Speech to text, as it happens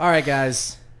All right,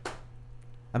 guys.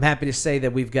 I'm happy to say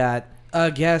that we've got a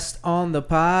guest on the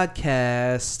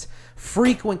podcast,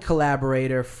 frequent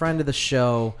collaborator, friend of the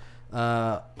show,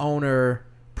 owner,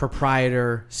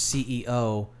 proprietor,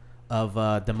 CEO of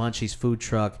the Munchies food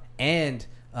truck, and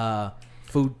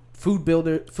food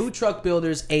truck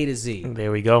builders A to Z.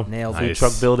 There we go. Nailed Food it.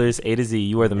 truck builders A to Z.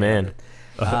 You are the man.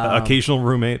 Occasional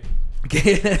roommate.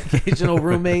 Occasional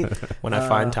roommate. When I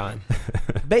find time.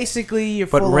 Basically, you're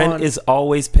But full rent on. is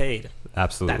always paid.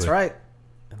 Absolutely. That's right.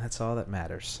 And that's all that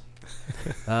matters.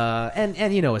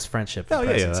 And you know, his friendship and Oh,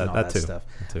 yeah, presence and all that that too. stuff.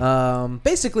 That too.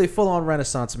 Basically, full-on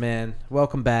Renaissance man.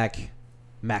 Welcome back,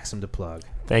 Maxim Da Plug.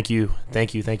 Thank you.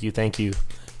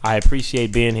 I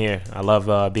appreciate being here. I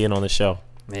love being on the show.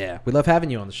 Yeah, we love having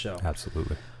you on the show.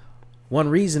 Absolutely. One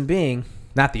reason being,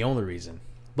 not the only reason,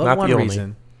 but Not one the only.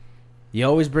 reason, you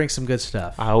always bring some good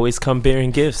stuff. I always come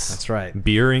bearing gifts. That's right.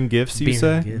 Beering gifts, you Beering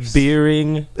say? gifts.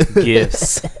 Bearing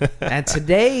gifts. And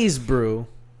today's brew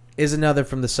is another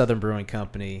from the Southern Brewing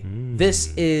Company.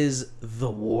 This is the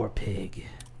Warpig.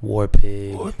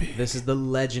 Warpig. This is the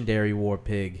legendary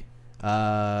Warpig.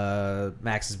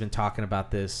 Max has been talking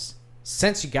about this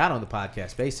since you got on the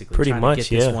podcast, basically. Pretty trying much, to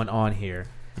get this yeah. one on here.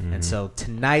 And so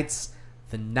tonight's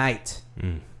the night.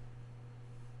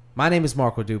 My name is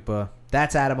Marco Dupa.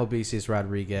 That's Adam Obesius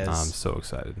Rodriguez. I'm so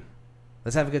excited.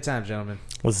 Let's have a good time, gentlemen.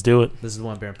 Let's do it. This is the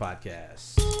One Baron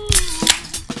Podcast.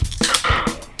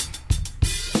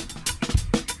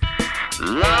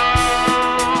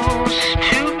 Lost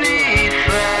to be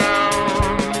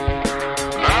found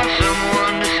by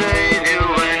someone to save you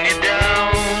when you're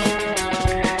down.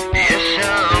 Yes,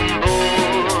 I'm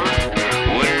bored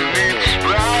when it's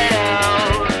bright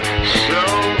out. So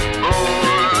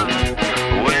bored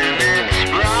when it's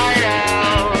bright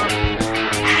out.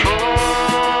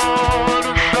 4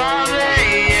 to 5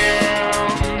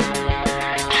 a.m.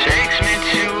 takes me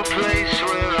to a place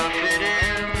where I fit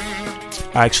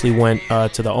in. I actually went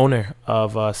to the owner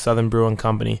of Southern Brewing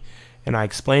Company, and I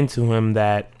explained to him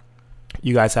that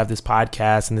you guys have this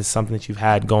podcast and this is something that you've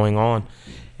had going on.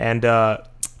 And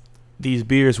these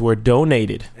beers were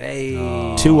donated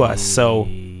to us. So,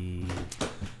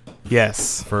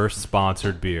 yes, First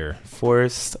sponsored beer.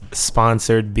 first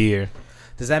sponsored beer.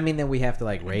 Does that mean that we have to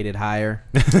like rate it higher?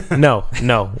 No,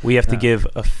 we have to give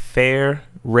a fair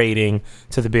rating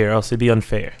to the beer, else it'd be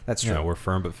unfair. That's true. Yeah, we're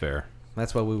firm but fair.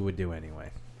 That's what we would do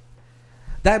anyway.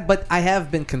 But I have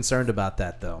been concerned about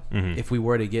that though. If we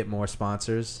were to get more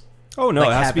sponsors, Oh no, Like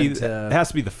it has to be. having to- It has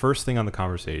to be the first thing on the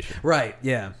conversation. right?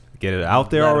 Yeah, Get it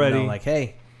out there Let 'em already. know, like,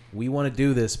 hey, we want to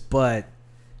do this, but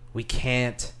we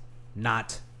can't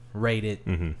not rate it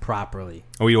properly.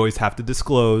 And we always have to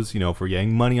disclose. If we're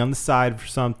getting money on the side for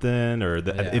something, or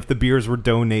Yeah. if the beers were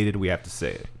donated, we have to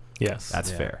say it. Yes.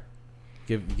 That's Yeah. fair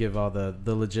Give all the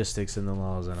logistics and the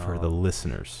laws and for all the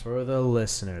listeners. for the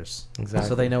listeners, Exactly.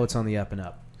 so they know it's on the up and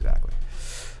up. Exactly.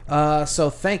 So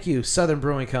thank you, Southern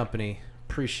Brewing Company.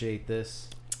 Appreciate this.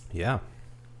 Yeah.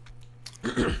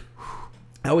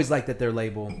 I always like that the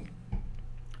label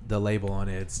on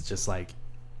it, it's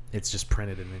just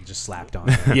printed and then just slapped on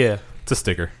there. Yeah. It's a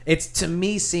sticker. It's, to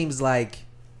me, seems like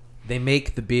they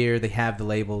make the beer, they have the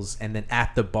labels, and then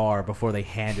at the bar before they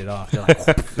hand it off, they're like,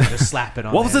 they just slap it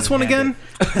on. What was there this and one hand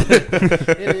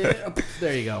again? it.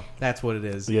 There you go. That's what it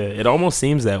is. Yeah, it almost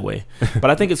seems that way,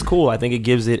 but I think it's cool. I think it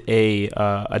gives it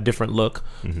a different look,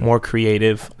 more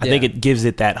creative. I think Yeah. it gives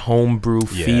it that homebrew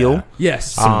Yeah. feel,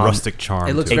 Yes. Some rustic charm.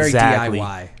 It looks to very Exactly.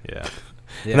 DIY. Yeah.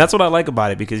 Yeah. and that's what I like about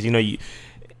it because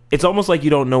it's almost like you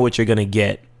don't know what you're gonna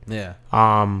get. Yeah.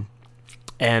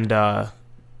 And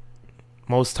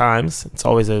most times it's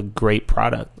always a great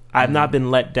product. I've not been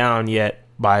let down yet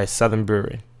by Southern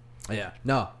Brewing. Yeah.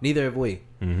 No, neither have we.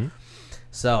 Mm-hmm.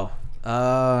 So,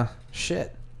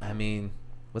 shit. I mean,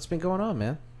 what's been going on,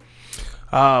 man?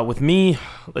 With me,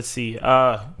 let's see.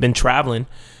 Been traveling,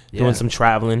 Yeah. doing some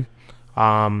traveling.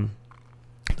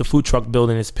 The food truck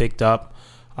building is picked up,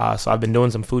 so I've been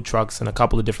doing some food trucks in a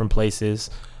couple of different places.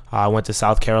 I went to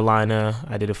South Carolina.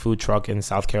 I did a food truck in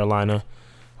South Carolina.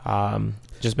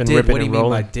 Just been ripping What do you and mean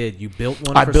rolling. by did? You built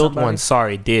one? I for built somebody? one.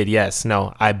 Sorry, yes.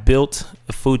 No, I built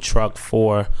a food truck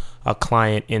for a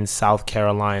client in South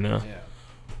Carolina, Yeah.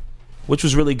 which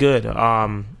was really good.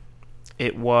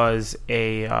 It was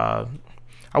I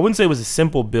wouldn't say it was a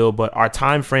simple build, but our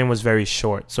time frame was very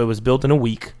short. So it was built in a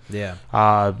week, Yeah.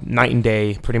 night and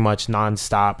day, pretty much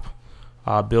nonstop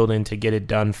building to get it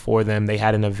done for them. They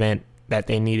had an event that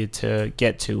they needed to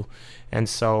get to. And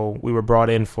so we were brought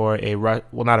in for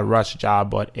not a rush job,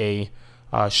 but a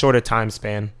shorter time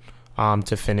span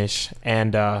to finish.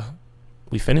 And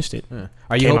we finished it.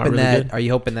 Are you Came out hoping really that? good. Are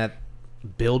you hoping that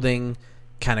building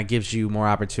kind of gives you more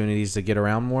opportunities to get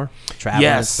around more, travel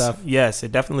and stuff? Yes,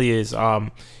 it definitely is.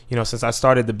 Since I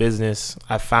started the business,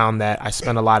 I found that I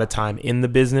spend a lot of time in the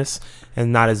business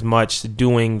and not as much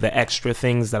doing the extra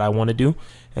things that I want to do.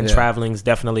 And traveling is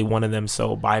definitely one of them.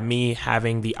 So by me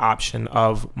having the option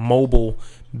of mobile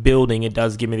building, it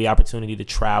does give me the opportunity to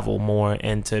travel more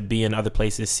and to be in other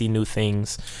places, see new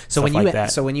things. So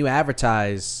when you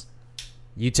advertise,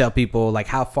 you tell people like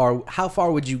how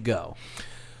far would you go?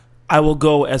 I will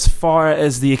go as far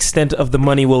as the extent of the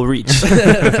money will reach.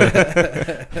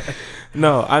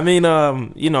 No, I mean,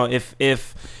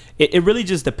 if it really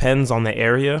just depends on the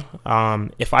area.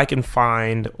 If I can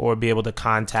find or be able to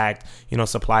contact,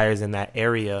 suppliers in that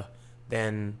area,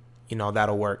 then,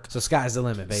 that'll work. So sky's the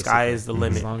limit, basically. Sky is the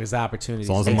limit. As long as the opportunity. As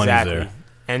long as the money's there.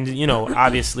 And,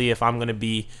 obviously, if I'm going to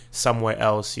be somewhere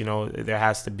else, there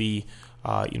has to be,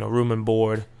 room and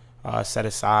board set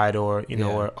aside or,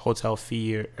 or a hotel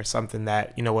fee or something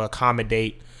that, will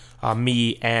accommodate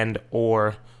me and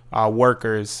or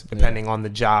workers, depending on the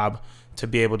job, to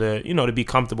be able to, to be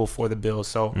comfortable for the bill.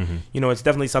 So, it's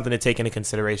definitely something to take into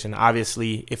consideration.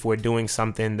 Obviously, if we're doing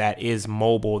something that is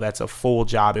mobile, that's a full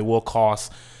job, it will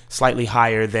cost slightly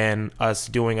higher than us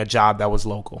doing a job that was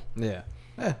local. Yeah.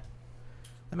 That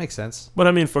makes sense. But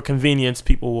I mean, for convenience,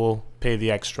 people will pay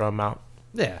the extra amount.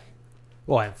 Yeah.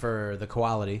 Well, and for the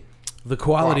quality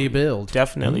build.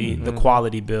 Definitely the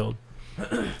quality build.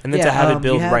 And then to have it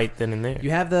built right then and there.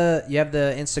 You have the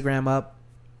Instagram up.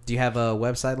 Do you have a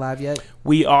website live yet?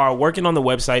 We are working on the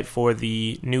website for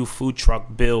the new food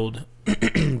truck build.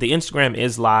 The Instagram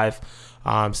is live.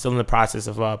 Still in the process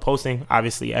of posting,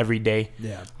 obviously, every day.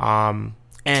 Yeah.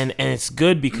 And it's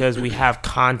good because we have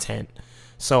content,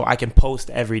 so I can post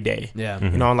every day. Yeah.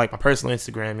 On like my personal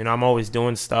Instagram, I'm always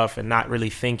doing stuff and not really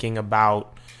thinking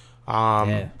about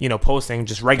posting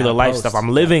just regular life stuff. I'm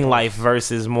living life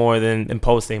versus more than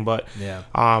posting. But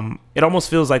it almost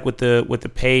feels like with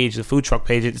the page, the food truck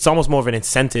page, it's almost more of an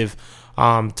incentive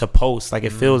to post. Like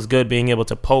it feels good being able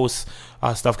to post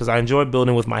stuff because I enjoy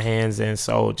building with my hands, and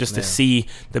so just to see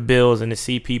the builds and to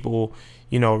see people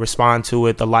respond to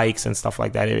it, the likes and stuff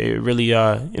like that, it really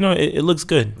it looks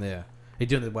good. Yeah. Are you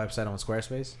doing the website on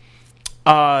Squarespace?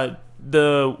 No.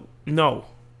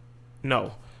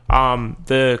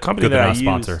 The company good that I use. use.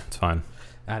 Sponsor. It's fine.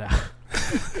 I know.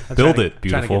 Build it, beautiful.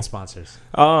 Trying to get sponsors.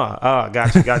 Gotcha.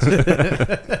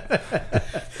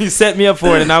 You set me up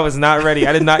for it, and I was not ready.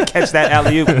 I did not catch that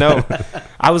alley-oop. No,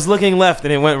 I was looking left,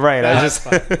 and it went right.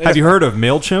 Have you heard of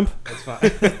MailChimp? That's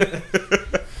fine.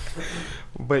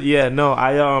 But yeah, no,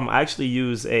 I actually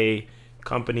use a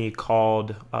company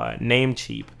called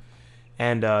Namecheap,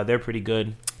 and they're pretty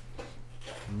good.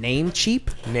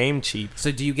 Namecheap.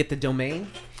 So do you get the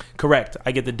domain? Correct.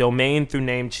 I get the domain through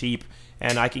Namecheap,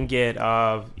 and I can get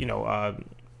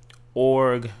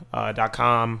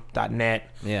org.com,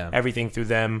 .net, everything through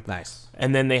them. Nice.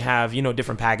 And then they have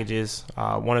different packages.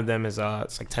 One of them is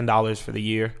it's like $10 for the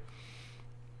year.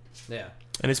 Yeah.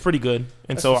 And it's pretty good.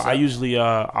 And That's so I usually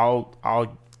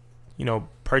I'll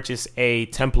purchase a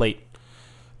template,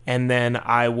 and then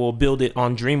I will build it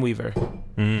on Dreamweaver.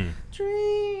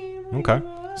 Okay.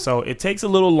 So it takes a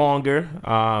little longer,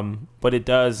 but it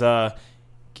does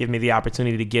give me the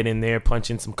opportunity to get in there, punch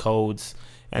in some codes,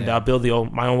 and build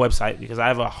my own website, because I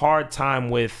have a hard time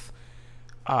with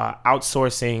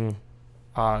outsourcing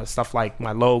stuff like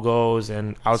my logos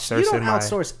and outsourcing. You don't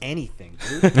outsource anything,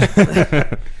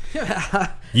 dude.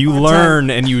 You learn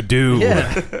and you do.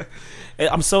 Yeah.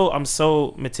 I'm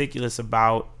so meticulous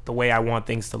about the way I want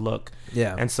things to look.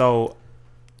 Yeah. And so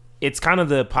it's kind of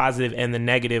the positive and the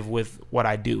negative with what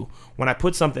I do. When I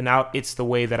put something out, it's the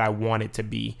way that I want it to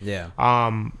be. Yeah.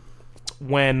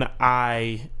 When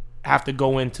I have to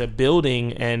go into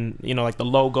building and, like the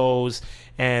logos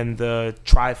and the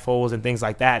trifolds and things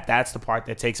like that, that's the part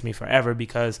that takes me forever,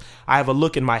 because I have a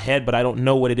look in my head, but I don't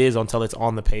know what it is until it's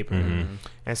on the paper.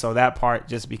 And so that part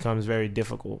just becomes very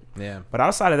difficult. Yeah. But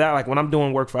outside of that, like when I'm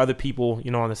doing work for other people,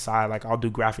 on the side, like I'll do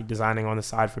graphic designing on the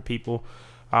side for people.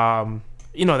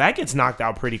 That gets knocked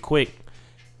out pretty quick.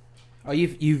 Oh,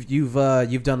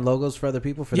 you've done logos for other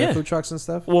people for their food trucks and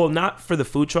stuff? Well, not for the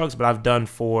food trucks, but I've done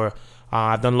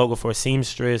logo for a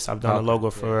seamstress. I've done a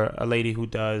logo for a lady who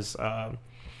does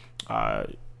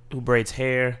who braids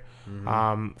hair,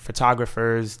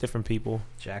 photographers, different people.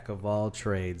 Jack of all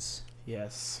trades.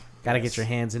 Yes. Got to get your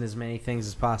hands in as many things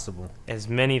as possible. As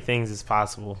many things as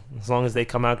possible, as long as they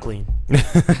come out clean. Well,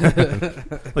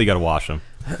 you got to wash them.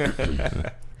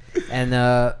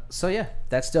 And so yeah,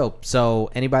 that's dope.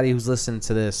 So anybody who's listening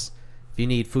to this, if you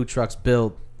need food trucks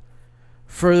built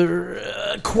for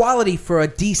quality for a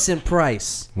decent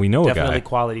price. We know Definitely a guy.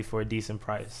 quality for a decent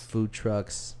price. Food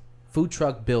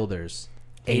truck builders,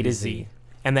 A to Z.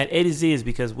 And that A to Z is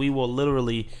because we will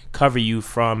literally cover you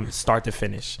from start to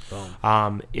finish.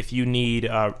 If you need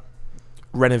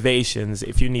renovations,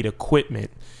 if you need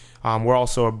equipment, we're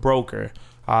also a broker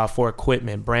for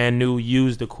equipment, brand new,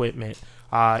 used equipment.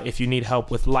 If you need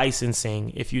help with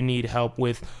licensing, if you need help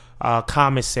with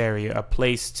commissary, a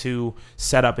place to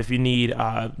set up, if you need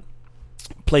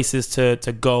places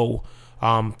to go,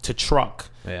 to truck,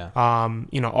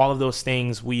 all of those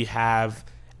things we have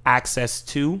access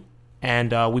to.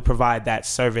 And we provide that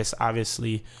service,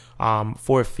 obviously,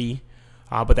 for a fee.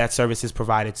 But that service is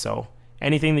provided. So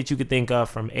anything that you could think of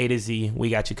from A to Z, we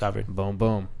got you covered. Boom,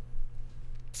 boom.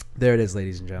 There it is,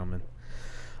 ladies and gentlemen.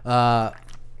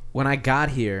 When I got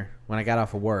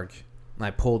off of work, and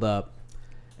I pulled up,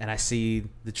 and I see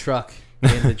the truck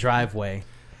in the driveway.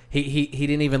 He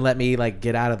didn't even let me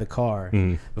get out of the car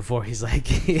before he's like,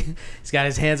 he's got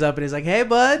his hands up and he's like, "Hey,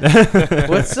 bud,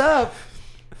 what's up?"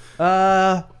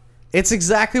 It's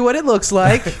exactly what it looks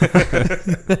like.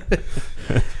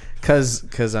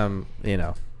 Cause I'm,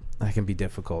 I can be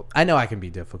difficult. I know I can be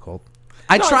difficult.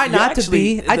 I try not to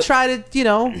be. I try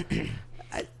to,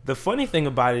 The funny thing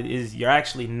about it is you're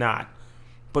actually not.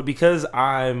 But because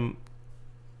I'm,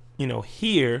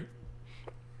 here,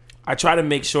 I try to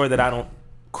make sure that I don't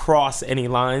cross any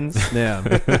lines. Yeah.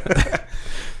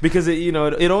 Because it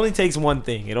only takes one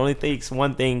thing. It only takes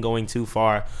one thing going too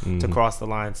far to cross the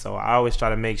line. So I always try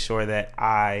to make sure that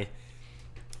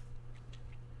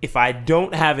if I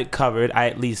don't have it covered, I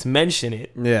at least mention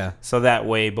it. Yeah. So that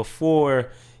way, before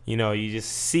you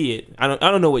just see it. I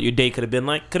don't know what your day could have been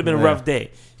like. Could have been a rough day.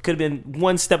 Could have been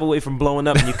one step away from blowing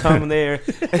up, and you come there,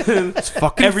 and It's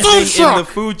fucking everything food truck. in the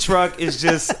food truck is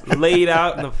just laid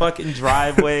out in the fucking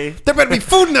driveway. There better be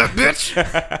food in that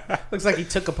bitch. Looks like he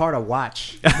took apart a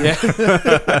watch. Yeah.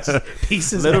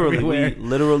 Pieces literally,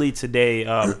 everywhere.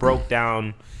 Today broke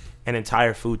down an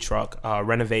entire food truck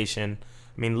renovation.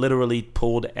 I mean, literally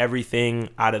pulled everything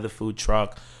out of the food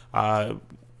truck,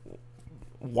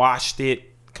 washed it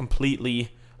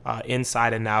completely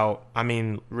inside and out. I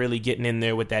mean, really getting in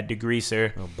there with that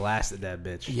degreaser. Oh, blasted that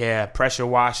bitch. Yeah, pressure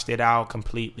washed it out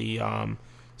completely.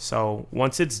 So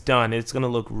once it's done, it's gonna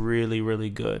look really, really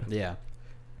good. Yeah.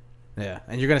 Yeah,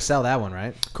 and you're gonna sell that one,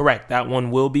 right? Correct. That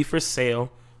one will be for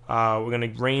sale. We're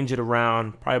gonna range it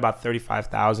around probably about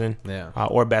 35,000. Yeah.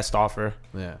 Or best offer.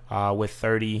 Yeah. With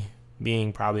 30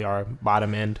 being probably our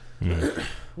bottom end.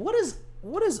 What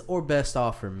does or best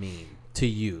offer mean to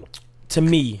you? To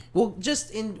me,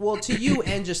 To you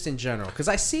and just in general, because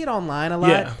I see it online a lot,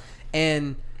 Yeah.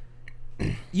 and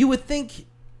you would think,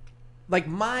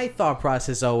 my thought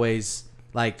process always,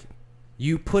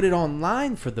 you put it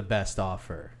online for the best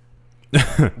offer.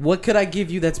 What could I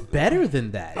give you that's better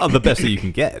than that? Oh, the best that you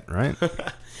can get, right?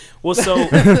 well, so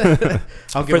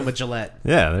I'll give him a Gillette.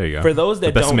 Yeah, there you go. for those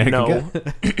that The best don't man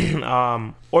can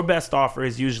know, or best offer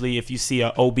is usually if you see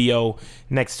a OBO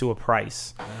next to a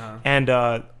price. And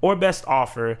or best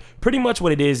offer, pretty much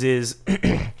what it is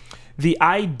the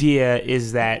idea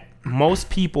is that most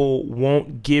people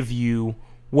won't give you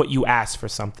what you ask for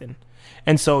something.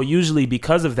 And so usually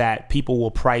because of that, people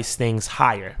will price things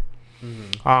higher.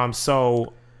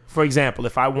 So for example,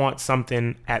 if I want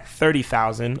something at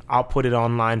 30,000, I'll put it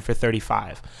online for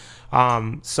 35.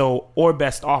 So or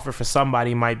best offer for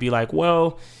somebody might be like,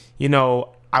 well,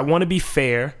 I want to be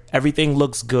fair. Everything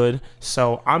looks good.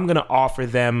 So I'm going to offer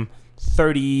them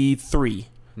 33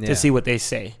 to see what they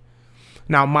say.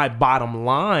 Now my bottom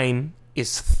line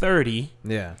is 30.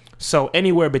 Yeah. So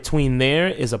anywhere between there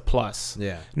is a plus.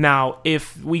 Yeah. Now,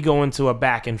 if we go into a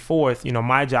back and forth,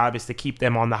 my job is to keep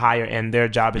them on the higher end. Their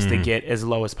job is to get as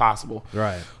low as possible.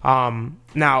 Right.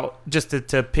 Now, just to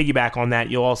piggyback on that,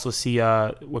 you'll also see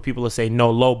what people will say no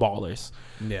low ballers.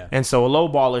 Yeah. And so a low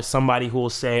baller is somebody who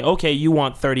will say, okay, you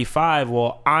want 35.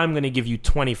 Well, I'm going to give you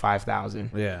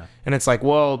 25,000. Yeah. And it's like,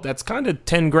 well, that's kind of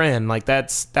 10 grand.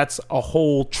 That's a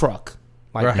whole truck.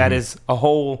 Right. That is a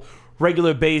whole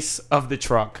regular base of the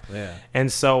truck. Yeah.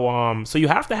 And so so you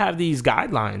have to have these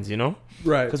guidelines,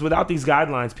 Right. because without these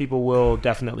guidelines, people will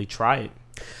definitely try it.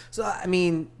 So I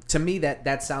mean, to me,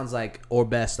 that sounds like or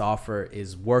best offer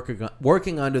is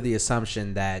working under the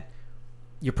assumption that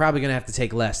you're probably gonna have to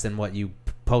take less than what you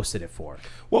posted it for.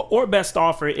 Well, or best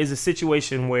offer is a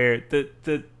situation where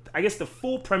I guess the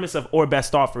full premise of or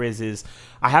best offer is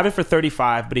I have it for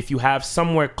 35, but if you have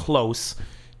somewhere close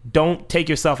don't take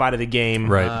yourself out of the game.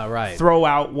 Right. Right. Throw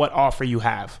out what offer you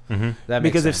have. That makes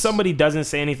Because if sense. somebody doesn't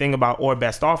say anything about or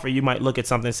best offer, you might look at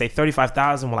something and say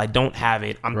 35,000. Well, I don't have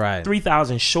it. I'm Right.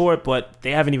 3,000 short, but they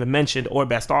haven't even mentioned or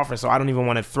best offer, so I don't even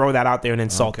want to throw that out there and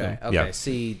insult Okay. them. Okay. Yeah.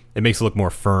 See, It makes it look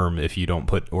more firm if you don't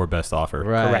put or best offer.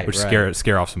 Right, Correct. Which right.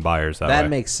 scare off some buyers that that way.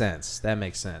 makes sense. That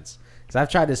makes sense. Because I've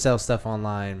tried to sell stuff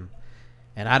online,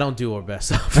 and I don't do or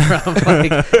best offer. I'm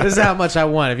like, this is how much I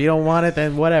want. If you don't want it,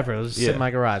 then whatever. It'll just sit Yeah. in my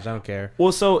garage. I don't care.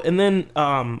 Well, so, and then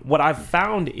what I've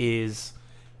found is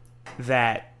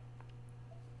that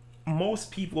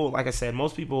most people, like I said,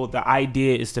 the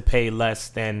idea is to pay less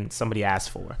than somebody asked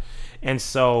for. And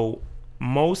so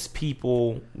most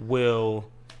people will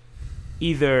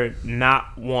either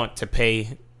not want to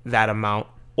pay that amount,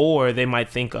 or they might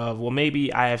think of, well,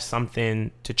 maybe I have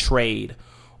something to trade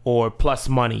or plus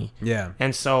money. Yeah.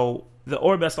 And so the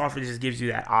or best offer just gives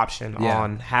you that option Yeah.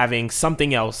 on having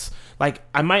something else. Like,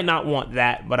 I might not want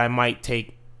that, but I might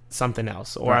take something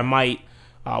else, or I might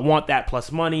want that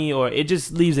plus money, or it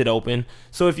just leaves it open.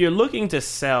 So if you're looking to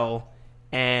sell,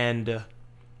 and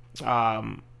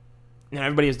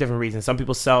everybody has different reasons. Some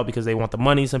people sell because they want the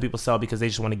money. Some people sell because they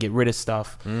just want to get rid of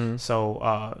stuff. So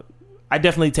I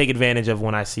definitely take advantage of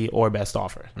when I see or best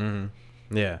offer.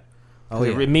 Yeah. Oh,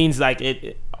 yeah. It means like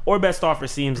it or best offer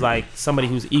seems like somebody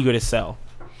who's eager to sell.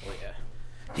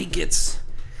 He gets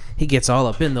all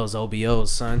up in those OBOs,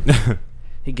 son.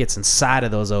 He gets inside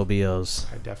of those OBOs.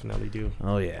 I definitely do.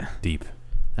 Oh, yeah. Deep.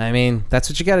 I mean, that's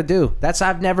what you got to do.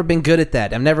 I've never been good at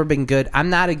that. I've never been good. I'm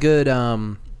not a good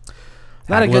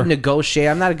not a good Haggler? negotiator.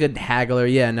 I'm not a good haggler.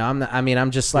 Yeah, no, I'm not. I mean,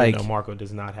 I'm just like No, Marco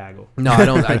does not haggle. no, I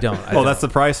don't. I don't. Oh, that's the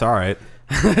price. All right.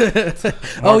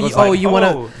 You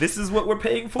want to? This is what we're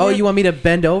paying for. Oh, you want me to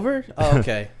bend over? Oh,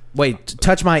 okay. Wait,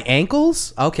 touch my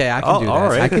ankles? Okay, I can do that. all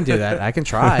right. I can do that. I can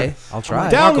try. I'll try.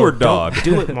 Downward Don't dog.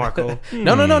 do it, Marco.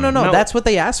 No. No. That's what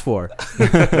they asked for.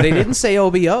 They didn't say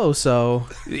OBO, so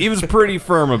He was pretty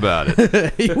firm about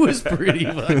it. he was pretty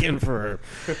fucking firm.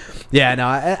 Yeah, no,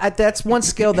 I that's one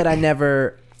skill that I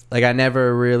never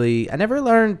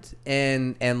learned,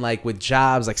 and like with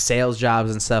jobs, like sales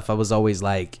jobs and stuff, I was always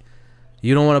like,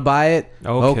 you don't want to buy it?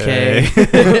 Okay.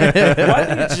 Well,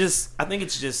 I think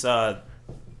it's just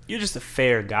you're just a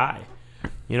fair guy.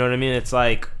 You know what I mean? It's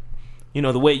like,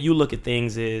 the way you look at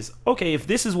things is, okay, if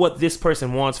this is what this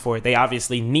person wants for it, they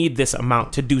obviously need this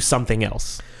amount to do something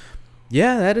else.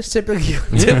 Yeah, that is typically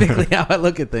how I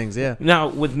look at things. Yeah. Now,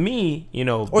 with me,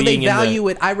 Or they value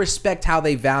it. I respect how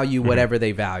they value whatever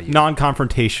they value.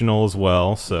 Non-confrontational as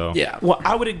well. So Yeah. Well,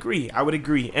 I would agree.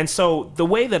 And so the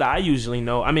way that I usually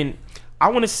know, I mean, I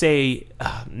want to say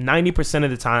 90% of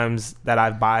the times that I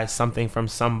buy something from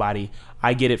somebody,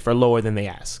 I get it for lower than they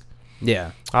ask.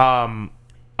 Yeah.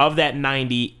 Of that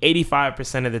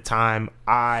 85% of the time,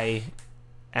 I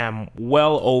am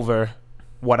well over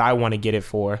what I want to get it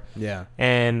for. Yeah.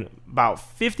 And about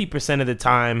 50% of the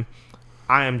time,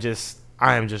 I am just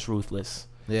ruthless.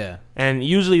 Yeah. And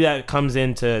usually that comes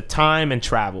into time and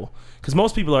travel, because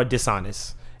most people are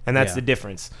dishonest, and that's Yeah. the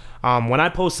difference. When I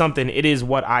post something, it is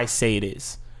what I say it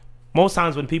is. Most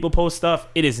times when people post stuff,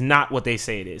 it is not what they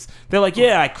say it is. They're like,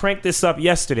 yeah, I cranked this up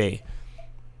yesterday.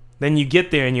 Then you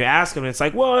get there and you ask them, and it's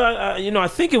like, well, I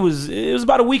think it was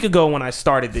about a week ago when I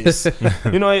started this.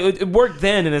 It worked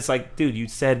then, and it's like, dude, you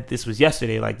said this was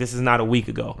yesterday. Like, this is not a week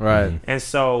ago. Right. And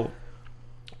so,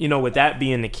 with that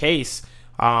being the case,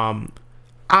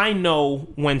 I know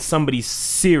when somebody's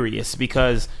serious,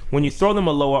 because when you throw them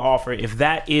a lower offer, if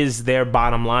that is their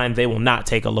bottom line, they will not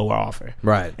take a lower offer.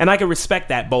 Right. And I can respect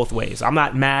that both ways. I'm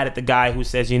not mad at the guy who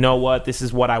says, you know what, this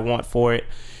is what I want for it.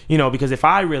 Because if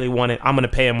I really want it, I'm going to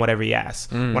pay him whatever he asks.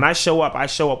 When I show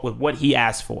up with what he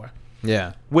asked for,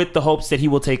 Yeah. with the hopes that he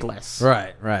will take less.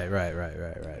 Right. Right.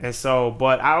 And so,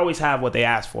 but I always have what they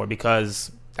ask for,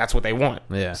 because that's what they want.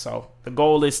 Yeah. So the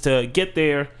goal is to get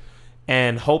there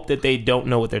and hope that they don't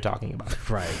know what they're talking about.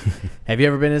 Right. Have you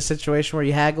ever been in a situation where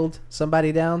you haggled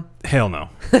somebody down? hell no.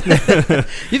 You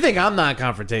think I'm not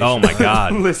confrontational? Oh my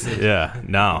god. Listen. Yeah.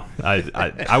 No.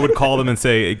 I would call them and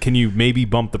say, can you maybe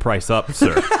bump the price up,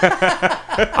 sir?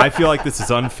 I feel like this is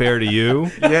unfair to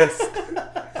you. Yes.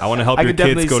 I want to help I your could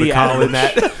definitely kids go to see Adam in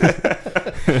college.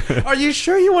 that. Are you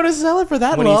sure you want to sell it for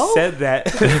that When low? he said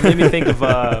that, it made me think of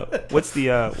what's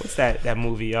that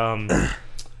movie?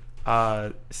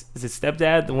 Is it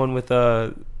Stepdad, the one with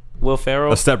Will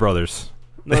Ferrell? The Step Brothers.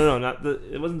 No, not the.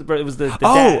 It wasn't the brother. It was the dad.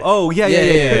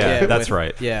 Yeah. That's with-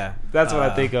 right. Yeah. That's what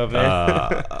I think of,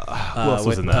 man. Who else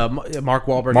was in that? Mark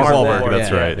Wahlberg. Mark is in Wahlberg, that.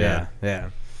 that's right, yeah. Yeah.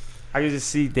 I could just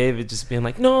see David just being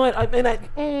like, "No, I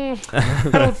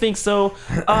don't think so."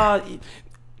 I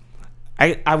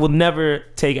I will never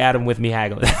take Adam with me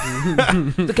haggling.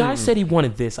 The guy said he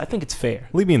wanted this. I think it's fair.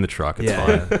 Leave me in the truck. It's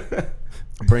fine.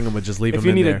 Bring him, but just leave him If you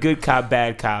in need there. a good cop,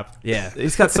 bad cop. Yeah.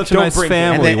 He's got such a Don't nice bring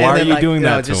him. family. Why are you like, doing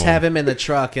no, that to just him? have him in the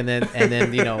truck, and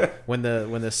then you know, when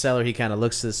the seller, he kind of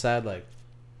looks to the side like,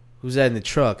 who's that in the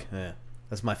truck? Yeah,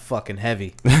 that's my fucking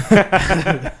heavy.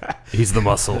 He's the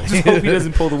muscle. Just hope he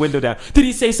doesn't pull the window down. Did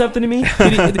he say something to me?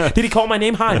 Did he call my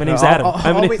name? Hi, my name's Adam.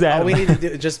 My name's Adam. All we need to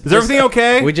do just Is everything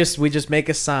okay? We just make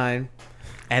a sign,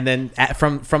 and then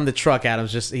from the truck,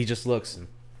 Adam's he just looks. And,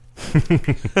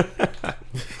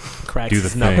 cracks Do the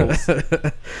his knuckles.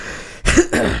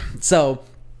 so,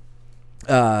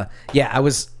 yeah, I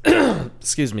was,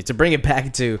 excuse me, to bring it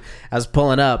back to, I was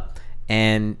pulling up,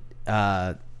 and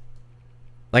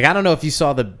like, I don't know if you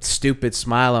saw the stupid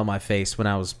smile on my face when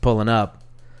I was pulling up.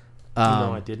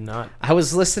 No, I did not. I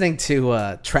was listening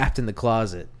to Trapped in the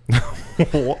Closet.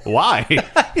 Why?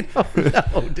 I don't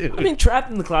know, dude. I mean,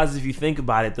 Trapped in the Closet, if you think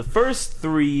about it, the first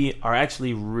 3 are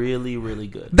actually really, really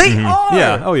good. They are.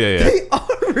 Yeah. Oh, yeah. They are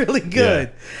really good.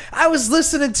 Yeah. I was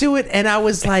listening to it, and I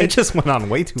was like, It just went on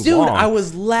way too dude, long. I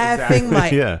was laughing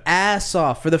Exactly. my Yeah. ass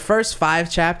off for the first 5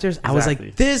 chapters. I was Exactly.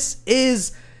 like, this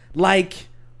is like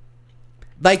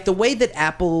the way that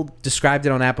Apple described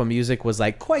it on Apple Music was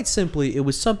like, quite simply, it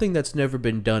was something that's never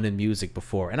been done in music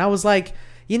before. And I was like,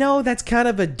 you know, that's kind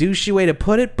of a douchey way to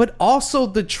put it, but also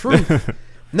the truth.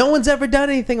 No one's ever done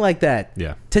anything like that.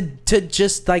 Yeah. To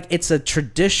just like, it's a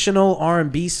traditional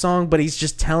R&B song, but he's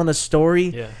just telling a story.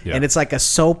 Yeah. Yeah. And it's like a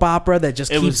soap opera that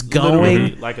just It keeps was literally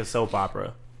going. like a soap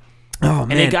opera. Oh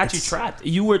man, And it got you it's- trapped.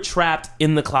 You were trapped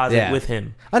in the closet Yeah. with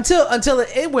him. until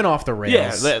it went off the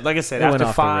rails. Yeah, like I said, It went after off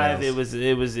the 5, rails.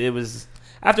 it was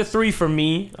after 3 for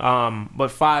me. But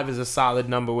 5 is a solid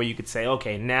number where you could say,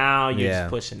 okay, now you're Yeah. just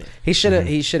pushing it. He should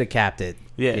have capped it.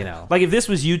 Yeah, You know. like if this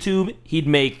was YouTube, he'd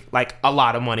make like a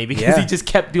lot of money because Yeah. he just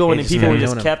kept going, He and just people kept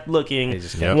just doing it. kept looking, He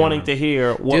just kept wanting doing to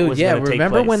hear what Dude, was yeah, going to take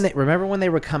remember place. when they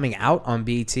were coming out on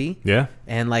BET? Yeah.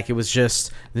 And like it was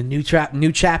just the new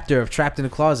chapter of Trapped in the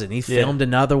Closet. And he Yeah. filmed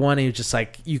another one, and he was just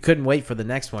like, you couldn't wait for the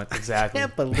next one. Exactly. I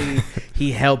can't believe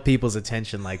he held people's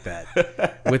attention like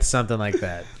that with something like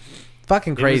that.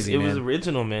 Fucking crazy, It man. was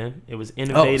original, man. It was Oh,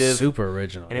 innovative, super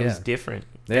original. and it yeah. was different.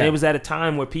 Yeah. And it was at a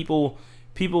time where people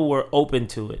were open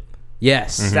to it.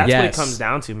 Yes. That's yes. what it comes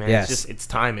down to, man. Yes. It's just it's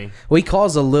timing. Well, he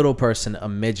calls a little person a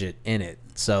midget in it.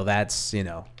 So that's, you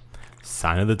know.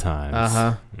 Sign of the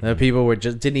times. The people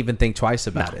didn't even think twice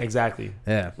about it. Exactly.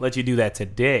 Yeah. Let you do that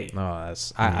today. No,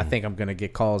 I think I'm gonna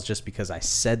get calls just because I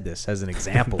said this as an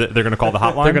example. They're going to call the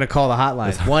hotline? They're gonna call the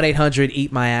hotline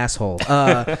 1-800-EAT my asshole.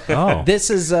 Oh. This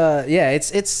is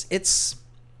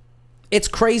it's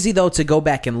crazy though to go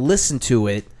back and listen to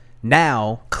it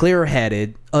now,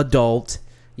 clear-headed, adult.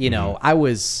 You know,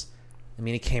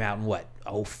 it came out in what,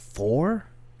 04?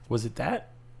 Was it that?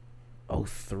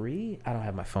 03? I don't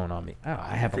have my phone on me. Oh,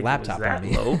 I have a think it was laptop that on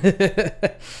me. low.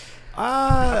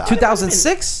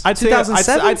 2006? I'd say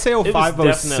 2007? I'd say It was 05,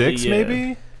 definitely, 06 yeah.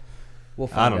 maybe. We'll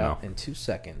I find don't out know. in 2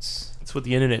 seconds. That's what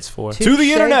the internet's for. To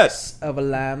the internet! Shakes of a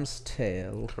lamb's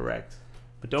tail. Correct.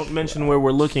 But don't mention where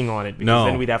we're looking on it because No.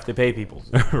 then we'd have to pay people.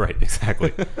 Right,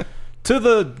 exactly. To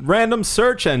the random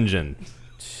search engine.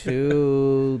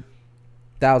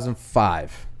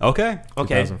 2005. Okay.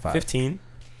 Okay, 2005. 15.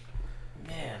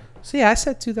 Man. So yeah, I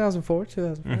said 2004,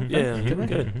 2005. Yeah,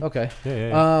 good. Okay.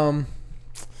 Yeah.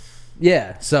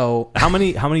 Yeah. So How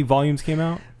many volumes came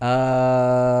out?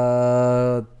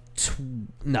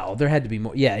 no, there had to be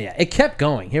more. Yeah. It kept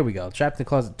going. Here we go. Trapped in the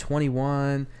Closet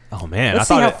 21. Oh man, Let's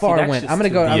I see thought how far See, it went. that's I'm gonna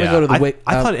just go. too- I'm gonna go to the wait.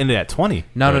 I thought it ended at 20.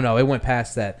 No, but, it went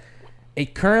past that.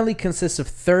 It currently consists of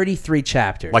 33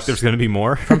 chapters. Like there's going to be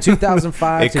more from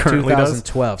 2005 It to currently does?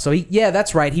 2012. So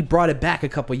that's right. He brought it back a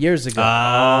couple years ago.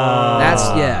 Ah,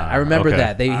 I remember okay.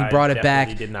 that. He I brought it back,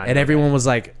 definitely did not and know everyone was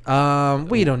like,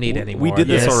 "We don't need any more." We did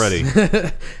this Yes. already.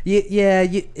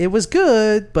 It was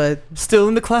good, but Still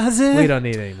in the closet. we don't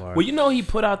need any more. Well, you know, he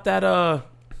put out that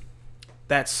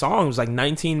song. It was like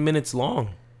 19 minutes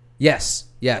long. Yes.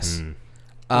 It was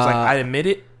like, I admit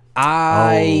it.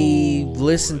 I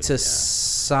listened to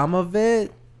some of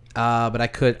it, but I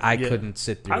couldn't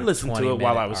sit through. I listened to it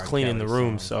while I was 20-minute R. cleaning the Kelly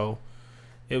room, song. so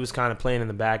it was kind of playing in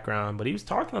the background. But he was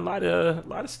talking a lot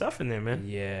of stuff in there, man.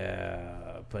 Yeah,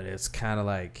 but it's kind of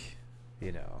like,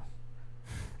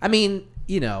 I mean,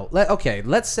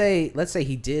 let's say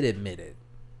he did admit it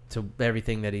to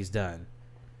everything that he's done.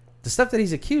 The stuff that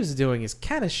he's accused of doing is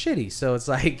kind of shitty. So it's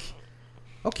like,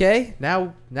 okay,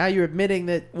 now you're admitting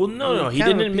that. Well, no, you're he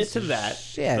kind of didn't a admit piece to of that.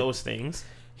 shit. Those things.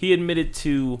 He admitted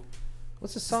to.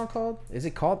 What's the song called? Is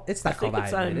it called? It's I not think called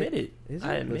it's I I Admit Admit It. Is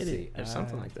I it? Admit Let's It, see. or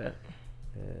something like that.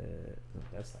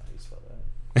 That's not how you spell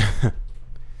that.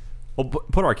 Well,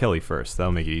 put R. Kelly first.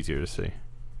 That'll make it easier to see.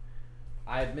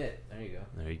 I admit. There you go.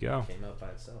 There you go. Came out by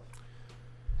itself.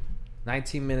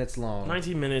 19 minutes long.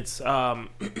 19 minutes.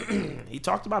 He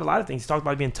talked about a lot of things. He talked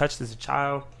about being touched as a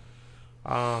child.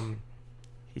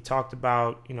 He talked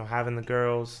about, having the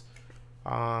girls.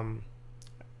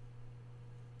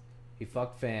 He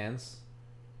fucked fans.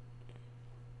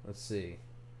 Let's see.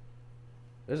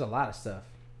 There's a lot of stuff.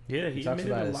 Yeah, He talks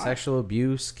about it. Sexual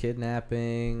abuse,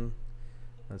 kidnapping.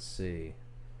 Let's see.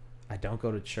 I don't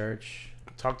go to church.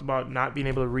 Talked about not being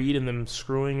able to read and them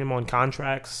screwing him on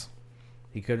contracts.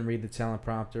 He couldn't read the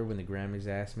teleprompter when the Grammys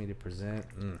asked me to present.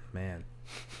 Man.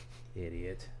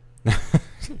 Idiot.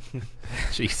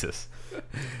 Jesus.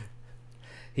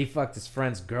 He fucked his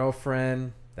friend's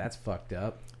girlfriend. That's fucked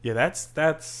up. Yeah,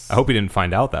 that's. I hope he didn't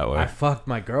find out that way. I fucked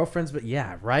my girlfriend's, but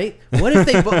yeah, right? What if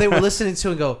they were listening to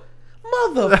it and go,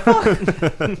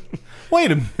 motherfucker?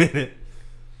 Wait a minute.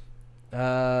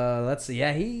 Let's see.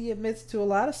 Yeah, he admits to a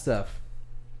lot of stuff.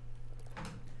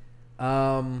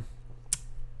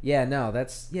 Yeah, no,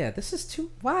 this is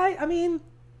too. Why? I mean,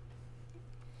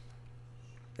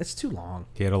 it's too long.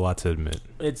 He had a lot to admit.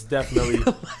 It's definitely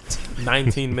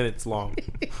 19 minutes long.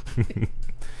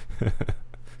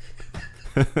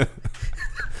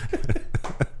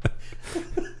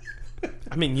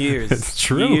 I mean, years. It's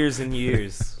true. Years and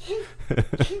years.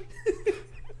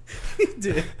 He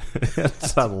did.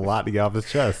 That's a lot to get off his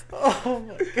chest. Oh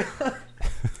my god.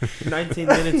 19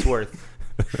 minutes worth.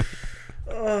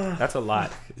 That's a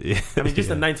lot. Yeah. I mean,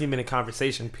 just a 19-minute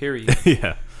conversation, period.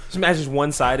 Yeah. Just imagine it's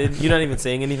one-sided. You're not even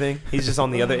saying anything. He's just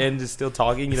on the other end, just still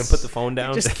talking. You know, put the phone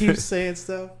down. Just keeps saying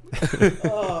stuff.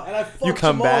 Oh, and I fucked You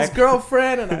come Jamal's back.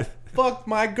 girlfriend, and I fucked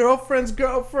my girlfriend's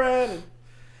girlfriend.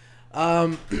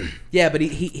 Yeah, but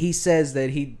he says that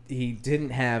he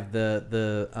didn't have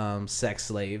the sex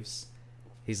slaves.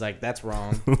 He's like, that's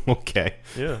wrong. Okay.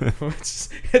 Yeah.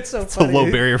 it's so It's funny. a low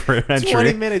barrier for entry.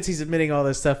 20 minutes he's admitting all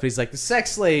this stuff, but he's like, the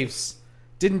sex slaves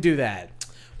didn't do that.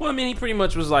 Well, I mean, he pretty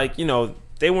much was like,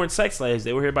 they weren't sex slaves.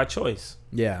 They were here by choice.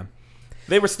 Yeah.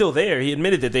 They were still there. He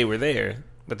admitted that they were there,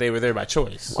 but they were there by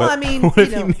choice. Well, I mean, what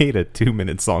if he made a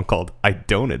 2-minute song called "I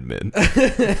Don't Admit"?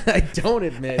 I don't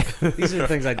admit. These are the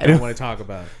things I don't want to talk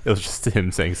about. It was just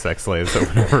him saying "sex slaves"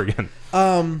 over and over again.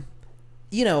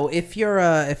 If you're,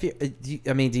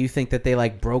 do you think that they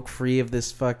like broke free of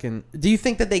this fucking? Do you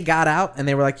think that they got out and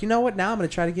they were like, you know what? Now I'm gonna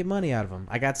try to get money out of them.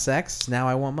 I got sex. Now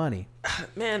I want money.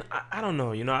 Man, I don't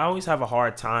know. I always have a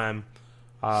hard time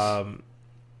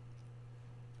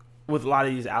with a lot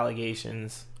of these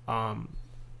allegations,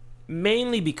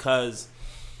 mainly because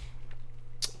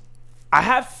I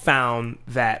have found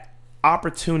that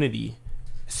opportunity,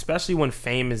 especially when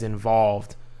fame is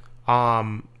involved,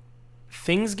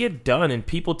 things get done and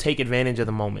people take advantage of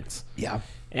the moments. Yeah.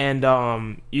 And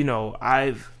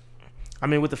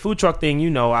with the food truck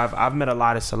thing, I've met a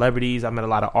lot of celebrities, I've met a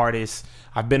lot of artists,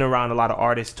 I've been around a lot of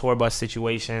artists, tour bus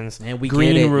situations, And we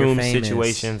green get it, room you're famous.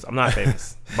 situations. I'm not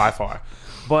famous by far,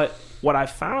 but what I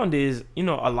found is, a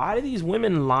lot of these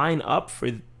women line up for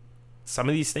some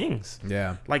of these things.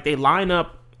 Yeah. Like they line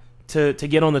up to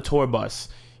get on the tour bus.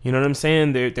 You know what I'm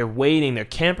saying? They're waiting, they're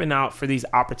camping out for these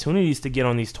opportunities to get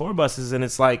on these tour buses, and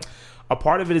it's like a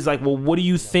part of it is like, well, what do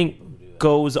you think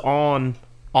goes on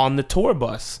the tour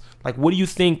bus? Like, what do you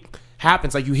think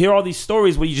happens? Like, you hear all these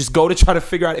stories where you just go to try to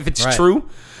figure out if it's true.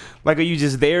 Like, are you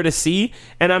just there to see?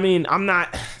 And I mean,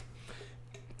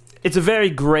 it's a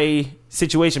very gray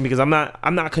situation because I'm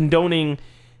not condoning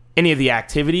any of the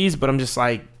activities, but I'm just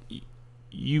like,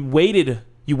 you waited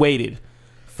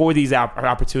for these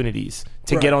opportunities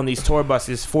to get on these tour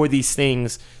buses for these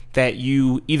things that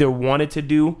you either wanted to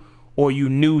do or you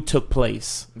knew took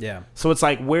place. Yeah. So it's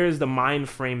like, where's the mind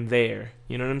frame there?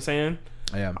 You know what I'm saying?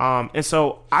 Yeah. And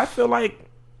so I feel like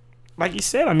you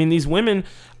said, I mean, these women,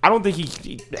 I don't think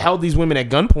he held these women at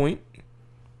gunpoint.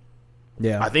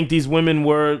 Yeah. I think these women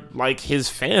were like his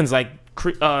fans. Like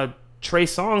Trey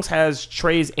Songz has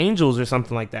Trey's Angels or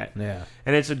something like that. Yeah.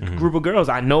 And it's a group of girls.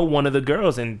 I know one of the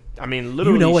girls, and I mean,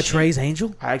 literally, You know what Trey's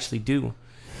Angel? I actually do.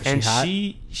 She hot?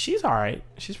 She's all right.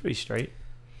 She's pretty straight.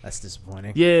 That's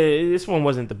disappointing. Yeah, this one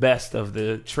wasn't the best of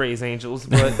the Trey's Angels,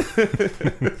 but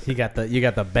You got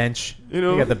the bench. You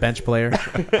know? You got the bench player.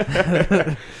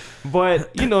 but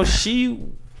she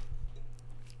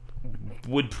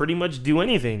would pretty much do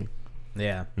anything,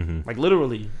 Yeah. like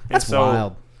literally. That's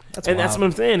wild. That's what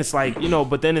I'm saying. It's like,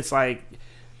 but then it's like,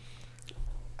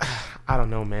 I I don't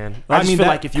know, man. I I just mean, feel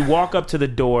that- like if you walk up to the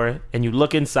door and you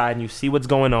look inside and you see what's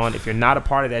going on, if you're not a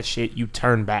part of that shit, you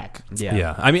turn back.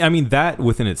 Yeah. I mean that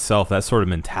within itself, that sort of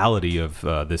mentality of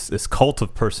this cult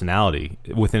of personality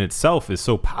within itself is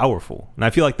so powerful, and I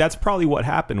feel like that's probably what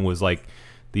happened. Was like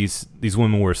these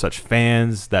women were such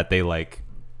fans that they like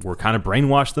were kind of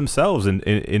brainwashed themselves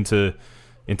into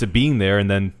being there, and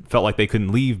then felt like they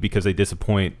couldn't leave because they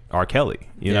disappoint R. Kelly.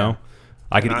 You know,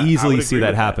 I could And easily would see agree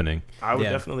that with happening. I would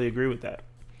Yeah. definitely agree with that.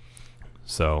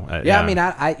 So Yeah, I mean,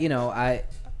 I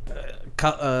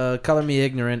color me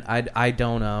ignorant. I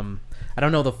don't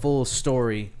know the full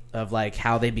story of like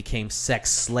how they became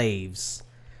sex slaves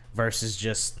versus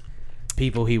just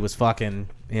people he was fucking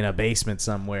in a basement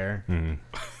somewhere.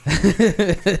 I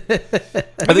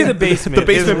think the basement. the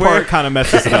basement is where- part kind of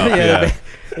messes it up.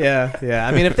 Yeah.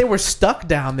 I mean, if they were stuck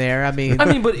down there, I mean,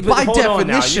 but by hold on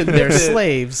now. definition, You they're have to-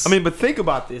 slaves. I mean, but think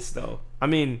about this though. I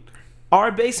mean,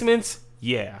 our basements,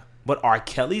 yeah, but R.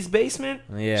 Kelly's basement,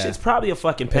 Yeah. shit's probably a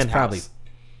fucking It's penthouse.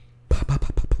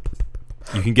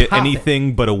 You can get Pop it.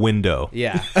 anything but a window.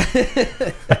 yeah.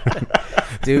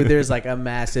 Dude, there's like a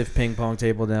massive ping pong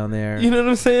table down there. You know what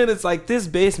I'm saying? It's like this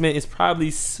basement is probably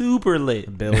super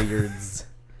lit. Billiards.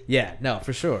 Yeah, no,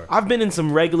 for sure. I've been in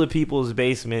some regular people's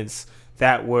basements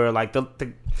that were like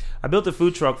I built a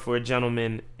food truck for a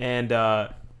gentleman, and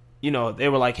they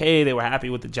were like, hey, they were happy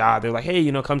with the job. They were like, hey,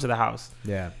 come to the house.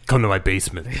 Yeah. Come to my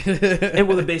basement. And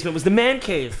well, the basement was the man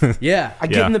cave. Yeah. I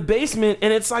get in the basement,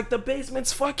 and it's like the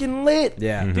basement's fucking lit.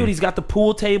 Yeah. Dude, he's got the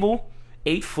pool table,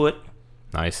 8 foot.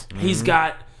 Nice. He's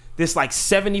got this like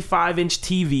 75-inch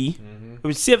TV. It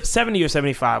was 70 or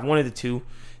 75, one of the two.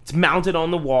 It's mounted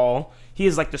on the wall. He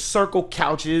has like the circle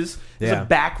couches. There's Yeah. a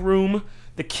back room,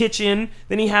 the kitchen.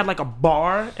 Then he had like a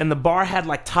bar, and the bar had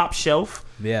like top shelf.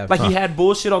 Yeah. Like he had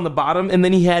bullshit on the bottom, and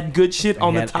then he had good shit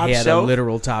on the top he had shelf. a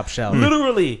literal top shelf.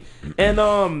 Literally. And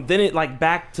then it like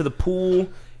back to the pool.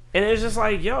 And it's just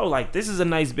like, yo, like this is a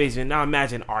nice basement. Now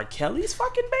imagine R. Kelly's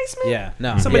fucking basement. Yeah,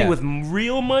 no, Somebody yeah. with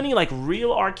real money, like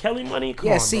real R. Kelly money. Come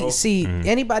Yeah, on, see, bro.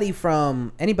 anybody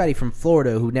from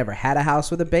Florida who never had a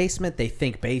house with a basement, they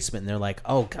think basement, and they're like,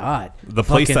 oh god, The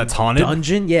place fucking that's haunted?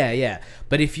 dungeon. Yeah.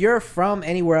 But if you're from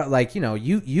anywhere, like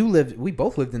you lived, we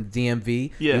both lived in the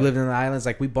DMV. Yeah. We lived in the islands.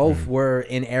 Like we both were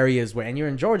in areas where, and you're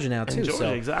in Georgia now too. In Georgia,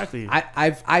 so exactly.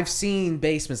 I've seen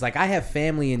basements. Like I have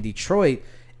family in Detroit.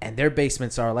 And their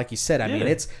basements are, like you said, I mean,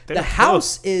 it's they're the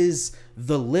house is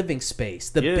the living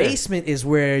space. The basement is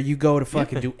where you go to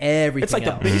fucking do everything. It's like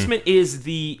else. the basement is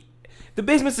the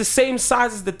basement's the same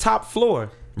size as the top floor.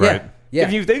 Right. Yeah.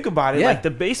 If you think about it, Yeah. like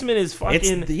the basement is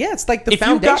fucking. It's like the if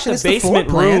you got foundation. the It's the floor basement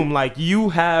plan. room, like you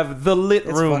have the lit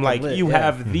It's room, fucking like lit, you yeah.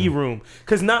 have the room.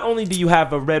 Because not only do you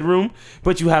have a red room,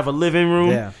 but you have a living room.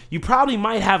 Yeah. You probably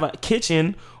might have a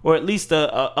kitchen, or at least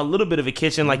a little bit of a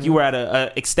kitchen, like you were at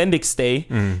a extended stay.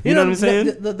 You know what I'm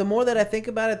saying? The more that I think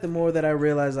about it, the more that I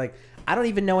realize, like, I don't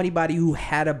even know anybody who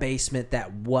had a basement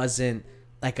that wasn't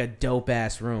like a dope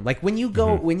ass room. Like when you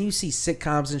go, when you see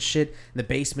sitcoms and shit, the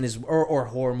basement is, or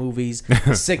horror movies, the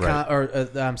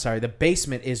sitcom, the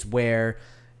basement is where,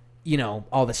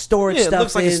 all the storage Yeah, it stuff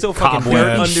looks like it's is. still fucking Cobwebs.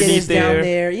 dirt Dirty shit underneath is down there.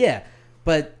 there. Yeah,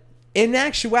 but in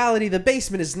actuality, the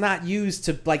basement is not used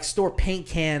to like store paint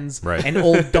cans Right. and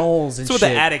old dolls and That's shit.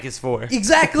 what the attic is for.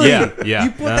 Exactly. Yeah.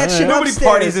 You put that shit Nobody upstairs.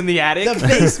 parties in the attic. The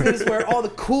basement is where all the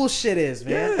cool shit is,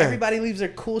 man. Yeah. Everybody leaves their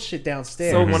cool shit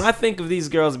downstairs. So when I think of these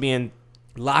girls being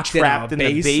locked trapped in, in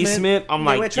a the basement, I'm They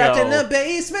like, were trapped yo. in the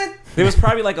basement. There was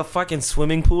probably like a fucking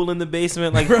swimming pool in the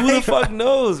basement. Like, who the Right. fuck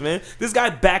knows, man? This guy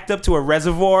backed up to a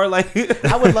reservoir. Like,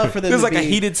 I would love for them there's to like be a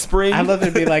heated spring. I'd love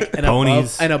there to be like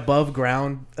Ponies. an above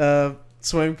ground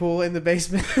swimming pool in the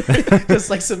basement. Just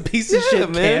like some piece of Yeah, shit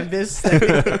man. canvas.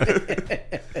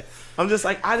 I'm just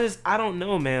like, I don't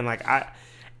know, man. Like,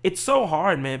 it's so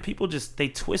hard, man. People just, they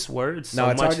twist words so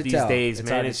No, it's much hard to these tell. days, It's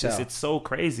man. hard to It's just, tell. it's so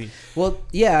crazy. Well,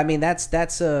 yeah, I mean that's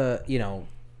that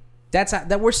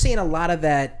we're seeing a lot of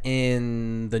that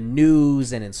in the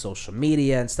news and in social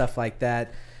media and stuff like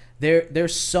that.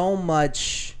 There's so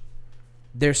much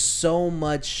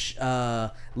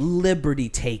liberty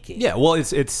taking. Yeah, well,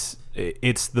 it's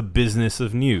the business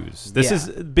of news. This Yeah. has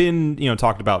been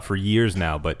talked about for years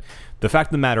now, but the fact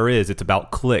of the matter is, it's about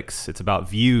clicks, it's about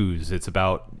views, it's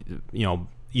about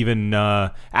even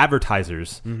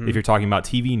advertisers. If you're talking about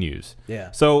TV news,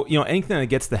 Yeah. So anything that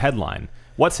gets the headline.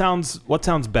 What sounds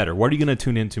better? What are you going to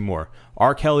tune into more?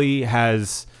 R. Kelly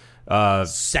has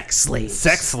Sex slaves.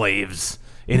 sex slaves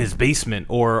in his basement,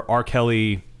 or R.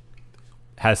 Kelly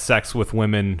has sex with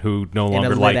women who no in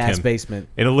longer a like lit-ass him basement.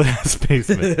 in a lit-ass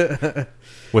basement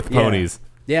with ponies.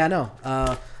 Yeah, I know.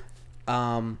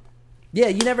 Yeah,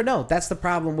 you never know. That's the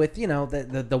problem with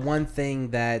the one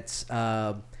thing that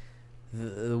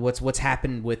what's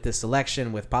happened with this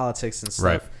election, with politics and stuff.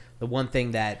 Right. The one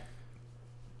thing that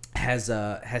has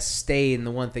stayed, and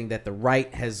the one thing that the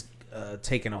right has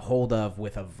taken a hold of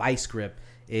with a vice grip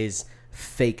is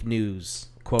fake news,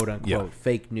 quote unquote,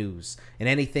 fake news, and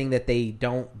anything that they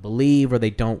don't believe or they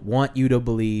don't want you to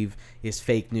believe is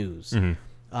fake news.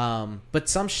 But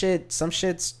some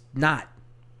shit's not.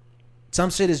 Some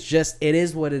shit is just, it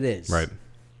is what it is. Right.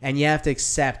 And you have to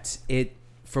accept it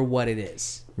for what it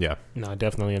is. Yeah. No, I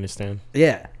definitely understand.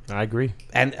 Yeah. I agree.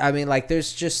 And I mean, like,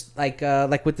 there's just like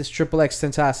with this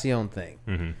XXXTentacion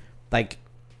thing. Like,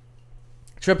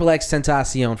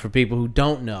 XXXTentacion, for people who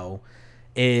don't know,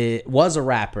 it was a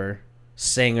rapper,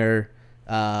 singer.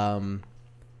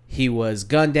 He was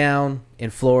gunned down in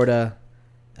Florida.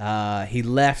 He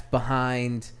left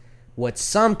behind what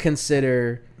some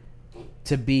consider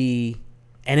to be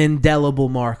an indelible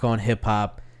mark on hip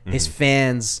hop. His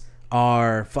fans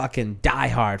are fucking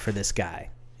diehard for this guy.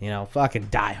 Fucking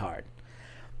diehard.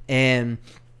 And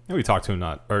we talked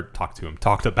about him. We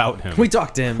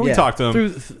talked to him. We talked to him.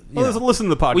 Listen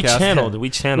to the podcast. We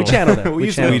channeled him. We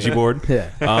used the Ouija board. Yeah.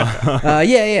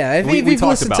 Yeah. If we we've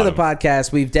talked listened to the about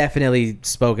podcast, we've definitely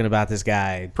spoken about this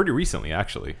guy pretty recently,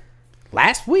 actually.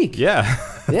 last week. Yeah.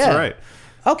 That's right.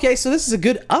 Okay, so this is a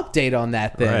good update on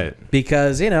that thing. Right.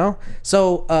 Because, do you know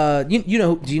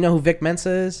who Vic Mensa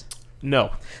is?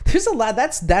 No. There's a lot.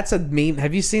 That's a meme.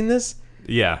 Have you seen this?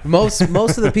 Yeah. Most of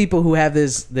the people who have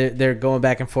this, they're going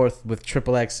back and forth with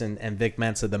XXX and Vic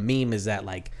Mensa. The meme is that,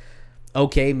 like,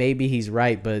 okay, maybe he's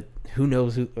right, but who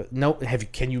knows who? No,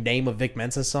 can you name a Vic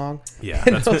Mensa song? Yeah,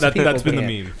 And that's people been the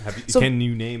can't. meme. So, can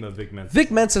you name a Vic Mensa? Vic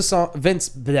Mensa song.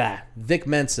 Vic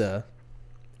Mensa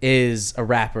is a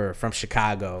rapper from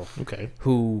Chicago. Okay.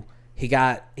 Who he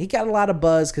got a lot of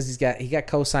buzz because he got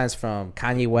cosigns from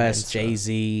Kanye West,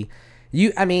 Jay-Z.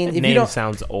 If name you don't,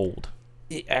 sounds old.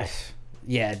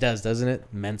 Yeah, it does, doesn't it?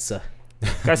 Mensa.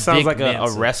 That sounds Vic like a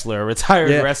Mensa. wrestler, a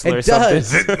retired wrestler or it something.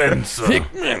 does. Vic Mensa.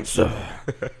 Vic Mensa.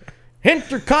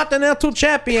 Intercontinental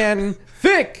Champion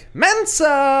Vic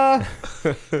Mensa.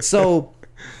 So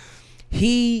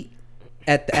he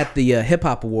at the Hip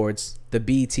Hop Awards, the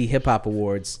BET Hip Hop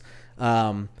Awards,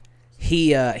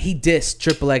 he dissed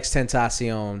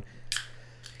XXXTentacion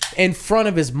in front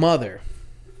of his mother,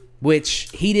 which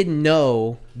he didn't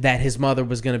know that his mother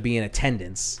was going to be in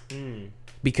attendance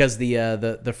because the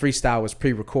freestyle was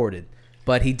pre-recorded.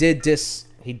 But he did diss.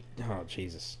 Oh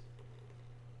Jesus!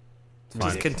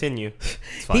 Just continue.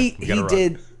 It's fine. He We gotta run.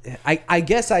 did. I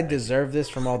guess I deserve this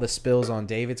from all the spills on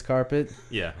David's carpet.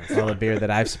 Yeah. All the beer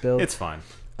that I've spilled. It's fine.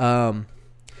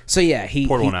 So yeah, he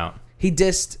Poured one out. He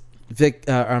dissed he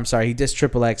dissed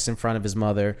XXX in front of his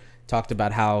mother. Talked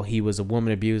about how he was a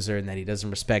woman abuser and that he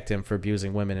doesn't respect him for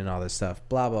abusing women and all this stuff.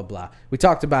 Blah blah blah. We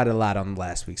talked about it a lot on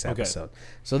last week's episode.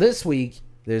 So this week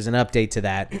there's an update to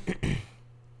that.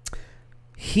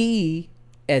 He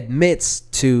admits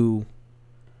to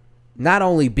not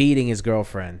only beating his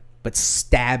girlfriend but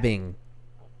stabbing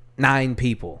 9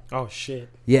 people. Oh shit.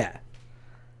 Yeah.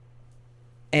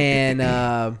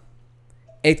 And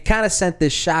it kind of sent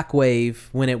this shockwave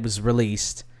when it was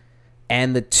released.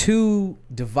 And the two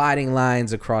dividing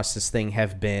lines across this thing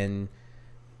have been,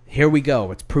 here we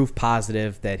go. It's proof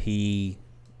positive that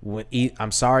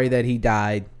I'm sorry that he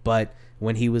died, but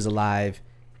when he was alive,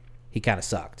 he kind of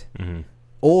sucked. Mm-hmm.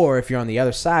 Or if you're on the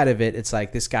other side of it, it's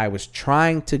like this guy was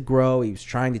trying to grow. He was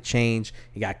trying to change.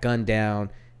 He got gunned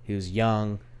down. He was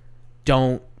young.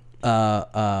 Don't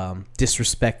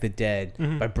disrespect the dead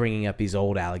by bringing up these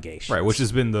old allegations. Right, which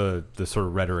has been the sort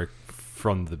of rhetoric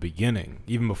from the beginning,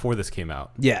 even before this came out.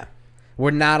 Yeah.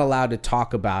 We're not allowed to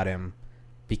talk about him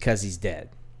because he's dead.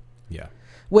 Yeah.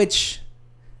 Which,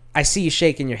 I see you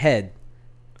shaking your head.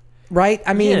 Right?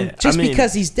 I mean,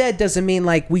 because he's dead doesn't mean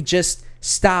like we just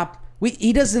stop.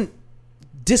 He doesn't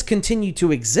discontinue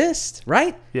to exist,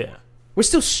 right? Yeah. We're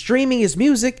still streaming his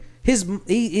music.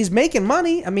 He's making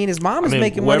money. I mean, his mom is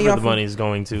making money wherever off the money is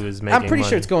going to is making I'm pretty money.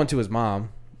 sure it's going to his mom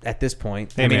at this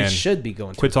point. Hey, I mean, man, it should be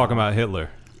going to Quit his talking mom. about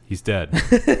Hitler. He's dead.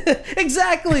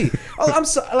 Exactly. Oh, I'm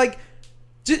sorry. Like,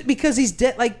 just because he's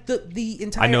dead, like the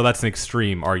entire. I know that's an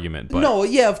extreme argument, but No,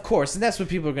 yeah, of course, and that's what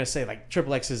people are going to say. Like,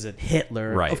 XXX isn't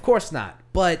Hitler, Right. Of course not.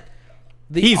 But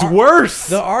he's worse.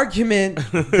 The argument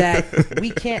that we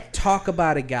can't talk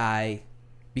about a guy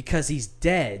because he's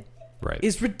dead Right.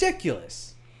 is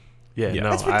ridiculous. Yeah, no,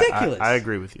 That's ridiculous. I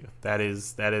agree with you. That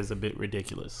is a bit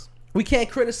ridiculous. We can't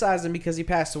criticize him because he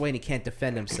passed away and he can't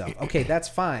defend himself. Okay, that's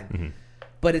fine.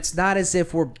 But it's not as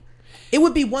if it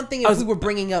would be one thing if we were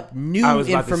bringing up new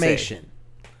information.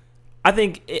 I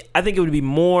think it would be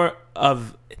more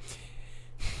of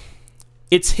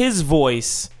it's his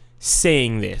voice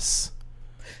saying this.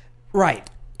 Right.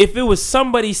 If it was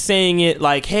somebody saying it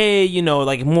like, hey, you know,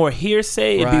 like more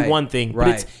hearsay, it'd Right. be one thing. Right.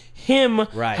 But it's him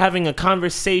Right. having a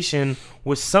conversation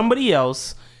with somebody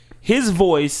else, his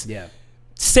voice, Yeah.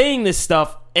 saying this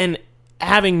stuff and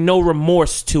having no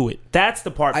remorse to it. That's the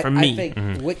part for me. I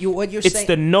think what you're It's saying.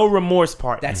 the no remorse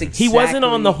part. That's He wasn't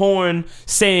on the exactly- horn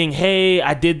saying, hey,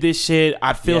 I did this shit.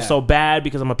 I feel Yeah. so bad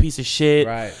because I'm a piece of shit.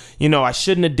 Right. You know, I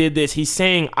shouldn't have did this. He's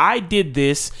saying, I did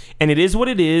this, and it is what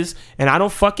it is, and I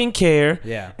don't fucking care.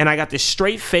 Yeah. And I got this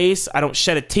straight face. I don't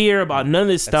shed a tear about none of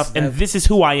this stuff, and that's- this is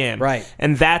who I am. Right.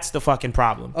 And that's the fucking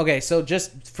problem. Okay, so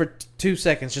just for 2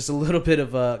 seconds, just a little bit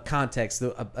of context.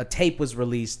 A tape was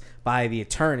released by the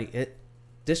attorney,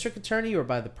 district attorney, or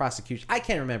by the prosecution. I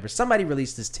can't remember. Somebody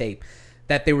released this tape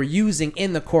that they were using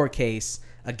in the court case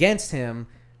against him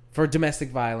for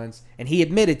domestic violence, and he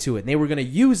admitted to it. And they were going to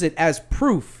use it as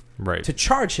proof Right. to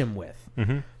charge him with.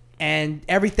 And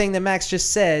everything that Max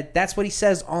just said, that's what he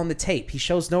says on the tape. He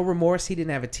shows no remorse. He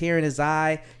didn't have a tear in his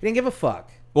eye. He didn't give a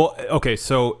fuck. Well, okay,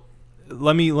 so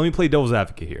let me play devil's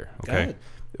advocate here. Go Okay, ahead.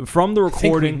 from the I think we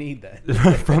recording, need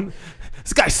that. from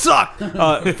this guy sucked.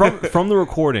 From the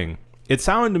recording, it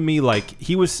sounded to me like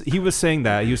he was saying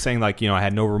that he was saying like, you know, I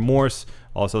had no remorse,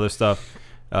 all this other stuff.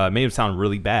 Made him sound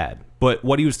really bad. But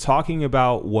what he was talking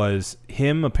about was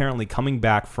him apparently coming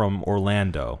back from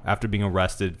Orlando after being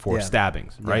arrested for Yeah.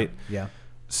 stabbings, right? Yeah.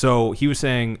 So he was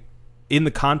saying, in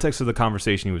the context of the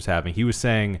conversation he was having, he was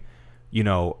saying, you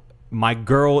know, my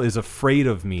girl is afraid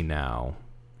of me now.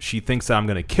 She thinks that I'm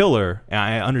going to kill her, and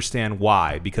I understand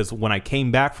why. Because when I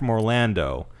came back from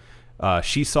Orlando,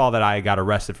 she saw that I got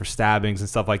arrested for stabbings and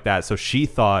stuff like that. So she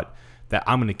thought that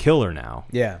I'm going to kill her now.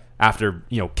 Yeah. After,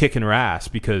 you know, kicking her ass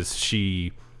because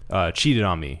she cheated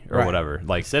on me or Right. whatever.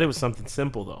 Like, He said it was something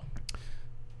simple, though.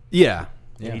 yeah.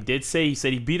 And he did say, he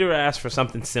said he beat her ass for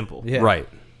something simple. Yeah.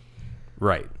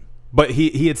 Right. But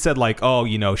he had said like, oh,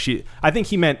 you know, I think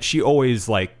he meant she always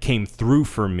like came through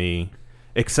for me,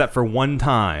 except for one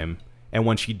time, and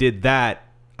when she did that,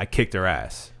 I kicked her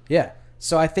ass. Yeah.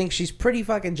 So I think she's pretty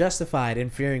fucking justified in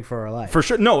fearing for her life. For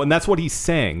sure. No, and that's what he's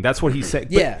saying. That's what he's saying.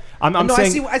 But Yeah. I'm No,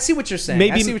 saying I see what you're saying.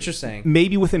 maybe I see what you're saying.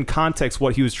 Maybe within context,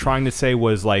 what he was trying to say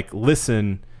was like,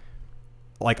 listen,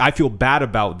 like I feel bad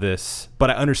about this, but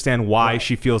I understand why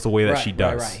she feels the way that she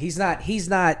does. Right. He's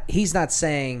not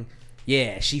saying,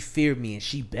 yeah, she feared me and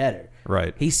she better.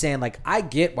 Right. He's saying like, I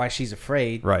get why she's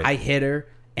afraid. Right. I hit her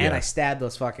and Yeah. I stabbed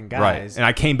those fucking guys. Right. And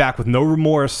I came back with no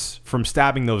remorse from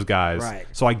stabbing those guys. Right.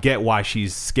 So I get why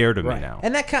she's scared of me now.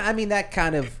 And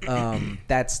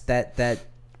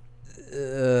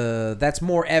that's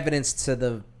more evidence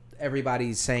to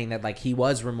everybody's saying that like he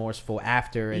was remorseful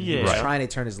after and he was Yeah. trying to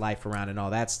turn his life around and all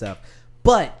that stuff.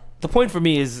 But The point for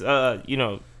me is, you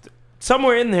know,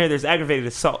 somewhere in there, there's aggravated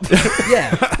assault.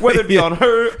 yeah. Whether it be on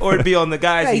her or it be on the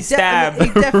guys he stabbed. He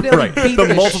definitely Right. beat The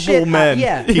the multiple shit men out,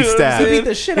 yeah. he You know what I'm stabbed. He saying? beat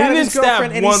the shit He out of didn't his girlfriend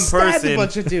stab and he one stabbed person. a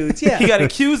bunch of dudes. Yeah. He got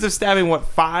accused of stabbing,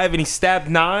 5, and he stabbed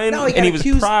 9, No, he got and he was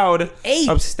accused proud 8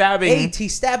 of stabbing. 8. He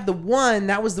stabbed the one.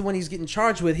 That was the one he was getting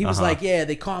charged with. He was like, yeah,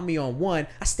 they called me on 1.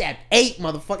 I stabbed 8,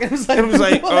 motherfucker. It was like, It was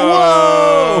like,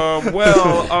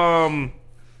 whoa.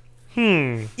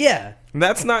 Yeah.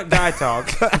 That's not guy talk.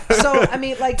 So, I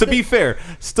mean, like... To be fair,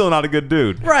 still not a good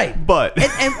dude. Right. But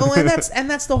and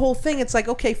that's the whole thing. It's like,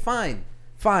 okay, fine.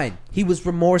 He was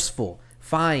remorseful.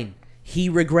 Fine. He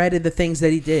regretted the things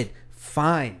that he did.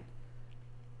 Fine.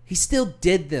 He still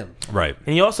did them. right.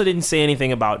 And he also didn't say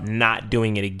anything about not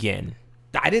doing it again.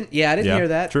 I didn't hear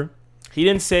that. True. He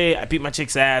didn't say, I beat my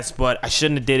chick's ass, but I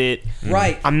shouldn't have did it.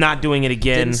 Right. I'm not doing it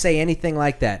again. Didn't say anything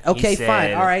like that. Okay, said-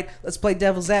 fine. All right. Let's play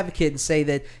devil's advocate and say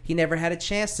that he never had a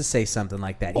chance to say something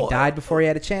like that. He died before he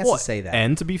had a chance to say that.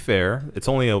 And to be fair, it's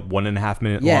only a 1.5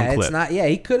 minute Yeah, long clip. it's not. Yeah,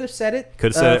 he could have said it.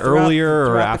 Could have said it throughout- earlier or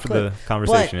throughout after the clip.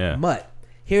 conversation, But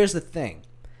here's the thing.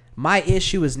 My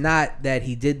issue is not that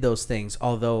he did those things,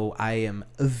 although I am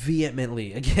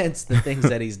vehemently against the things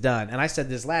that he's done. And I said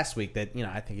this last week that, you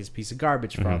know, I think he's a piece of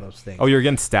garbage for all those things. Oh, you're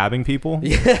against stabbing people?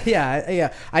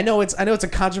 Yeah. I know it's a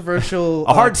controversial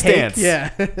A hard take. stance.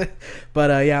 Yeah.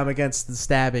 But yeah, I'm against the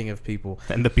stabbing of people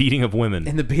And the beating of women.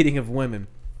 and the beating of women.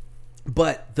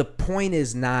 But the point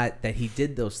is not that he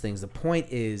did those things. The point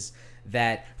is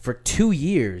that for 2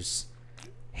 years,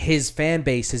 his fan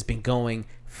base has been going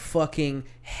fucking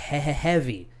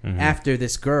heavy after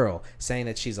this girl, saying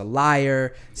that she's a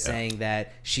liar, saying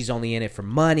that she's only in it for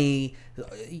money,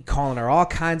 calling her all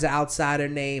kinds of outsider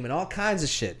name and all kinds of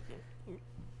shit.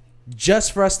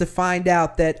 Just for us to find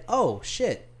out that, oh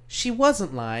shit, she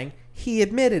wasn't lying. He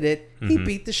admitted it. He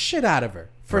beat the shit out of her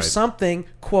for Right. something,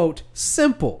 quote,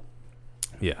 simple.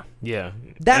 Yeah. Yeah.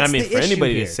 That's and I mean, the for issue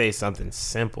anybody here. to say something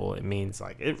simple, it means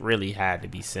like it really had to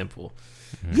be simple.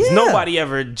 Yeah. Nobody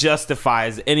ever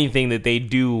justifies anything that they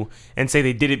do and say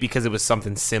they did it because it was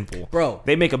something simple. Bro.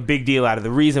 They make a big deal out of the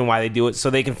reason why they do it so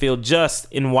they can feel just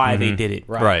in why they did it.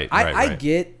 Right, I right.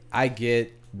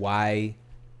 get why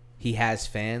he has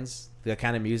fans. The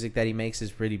kind of music that he makes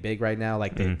is pretty big right now.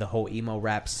 Like the whole emo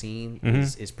rap scene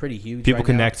is pretty huge. People right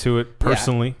connect now. to it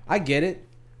personally. Yeah, I get it,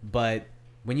 but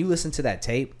when you listen to that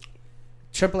tape,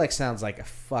 Triple X sounds like a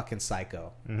fucking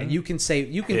psycho, and you can say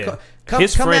Yeah. come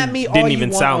His come friend at me all didn't you even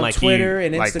want sound on like Twitter he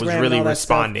and like Instagram was and really all that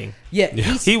responding. stuff. Yeah,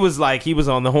 He was like he was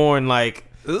on the horn like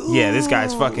yeah, this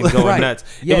guy's fucking going Right. nuts.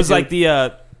 Yeah, it was dude. like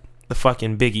the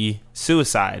fucking Biggie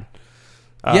suicide.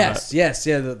 yes, yeah.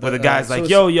 Where the guy's like,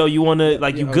 so yo, you wanna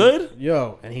like you good?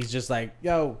 Yo, and he's just like,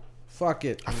 yo, fuck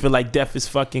it. I feel like death is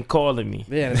fucking calling me.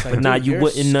 Yeah, and it's like, But now dude, you you're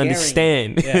wouldn't scaring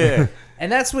understand. me. Yeah. And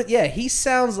that's what. Yeah, he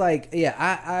sounds like. Yeah,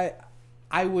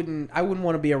 I wouldn't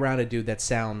want to be around a dude that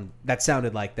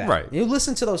sounded like that. Right. You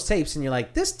listen to those tapes and you're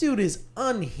like, this dude is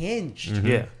unhinged.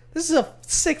 Yeah. This is a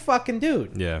sick fucking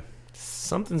dude. Yeah.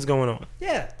 Something's going on.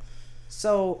 Yeah.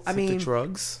 So I Is it mean, the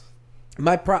drugs.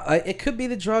 it could be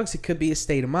the drugs. It could be a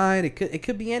state of mind. It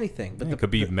could be anything. But It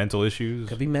could be mental issues.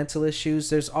 could be mental issues.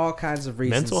 There's all kinds of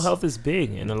reasons. Mental health is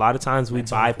big, and a lot of times we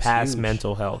Mental health is bypass huge.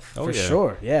 mental health. For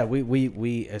sure. Yeah,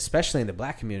 we especially in the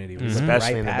black community, we went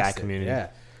Especially right in the past black it. community. Yeah.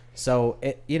 So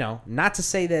not to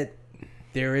say that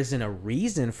there isn't a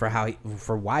reason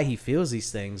for why he feels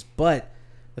these things, but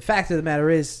the fact of the matter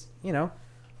is,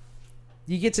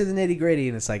 you get to the nitty gritty,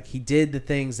 and it's like he did the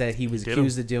things that he was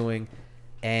accused of doing,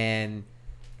 and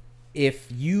if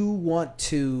you want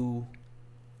to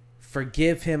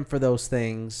forgive him for those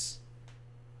things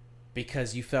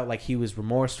because you felt like he was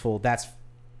remorseful, that's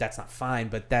not fine,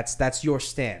 but that's your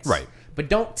stance. Right. But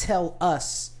don't tell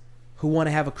us who want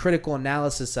to have a critical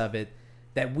analysis of it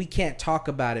that we can't talk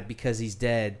about it because he's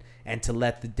dead and to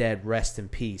let the dead rest in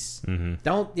peace.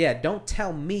 Don't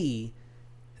tell me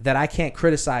that I can't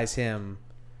criticize him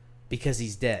because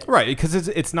he's dead. Right, because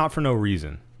it's not for no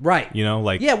reason. Right.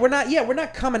 We're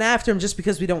not coming after him just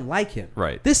because we don't like him.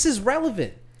 Right. This is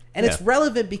relevant. And it's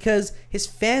relevant because his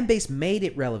fan base made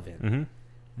it relevant. Mm-hmm.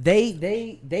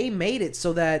 They made it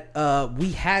so that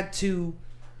we had to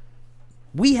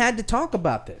talk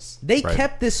about this. They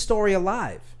kept this story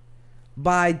alive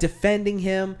by defending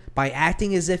him, by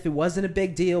acting as if it wasn't a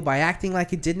big deal, by acting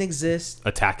like it didn't exist,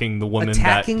 Attacking the woman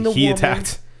Attacking that the he woman.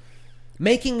 attacked.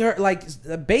 making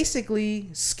her basically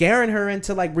scaring her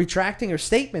into retracting her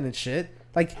statement and shit.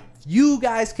 Like, you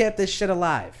guys kept this shit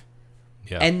alive.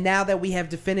 Yeah. And now that we have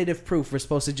definitive proof, we're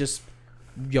supposed to just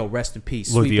rest in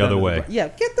peace. Look sweep the it other under way. rug. Yeah,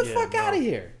 get the fuck out of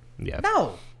here. Yeah.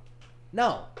 No,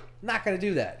 not gonna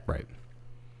do that. Right.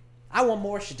 I want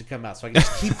more shit to come out so I can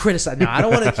just keep criticizing. No, I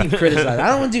don't want to keep criticizing. I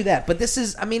don't want to do that. But this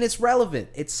is, it's relevant.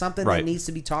 It's something that needs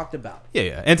to be talked about.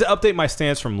 Yeah. And to update my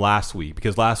stance from last week,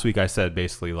 because last week I said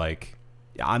basically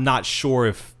I'm not sure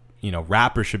if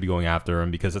rappers should be going after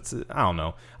him because I don't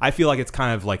know. I feel like it's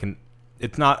kind of like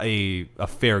it's not a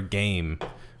fair game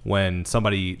when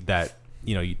somebody that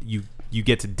you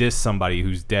get to diss somebody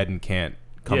who's dead and can't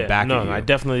come back. No, at you. I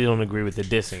definitely don't agree with the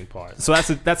dissing part. So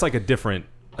that's like a different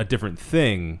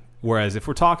thing. Whereas if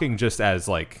we're talking just as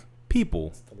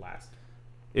people,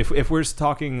 if we're just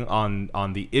talking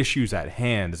on the issues at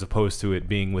hand as opposed to it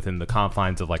being within the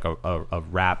confines of a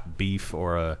rap beef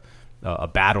or a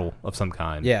battle of some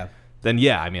kind, then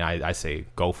I say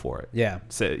go for it.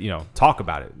 Say, talk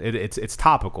about it. It's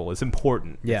topical. It's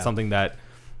important. It's something that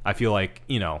I feel like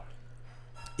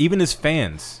even as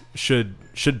fans should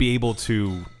be able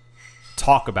to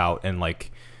talk about and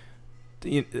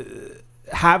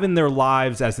have in their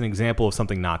lives as an example of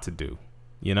something not to do.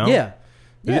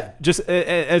 Just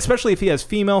especially if he has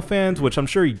female fans, which I'm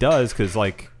sure he does, because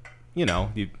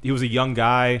he was a young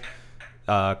guy,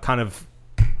 kind of,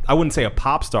 I wouldn't say a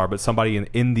pop star, but somebody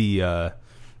in the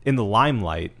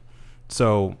limelight.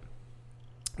 So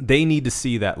they need to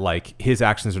see that his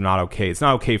actions are not okay. It's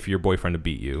not okay for your boyfriend to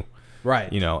beat you, right?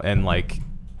 And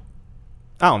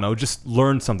I don't know, just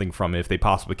learn something from it if they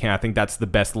possibly can. I think that's the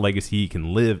best legacy he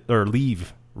can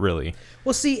leave, really.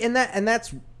 Well, see, and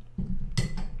that's,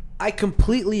 I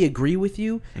completely agree with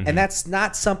you, and that's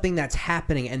not something that's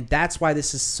happening, and that's why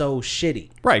this is so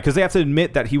shitty. Right, because they have to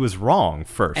admit that he was wrong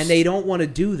first. And they don't want to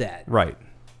do that. Right.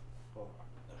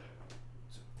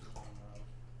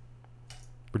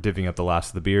 We're divvying up the last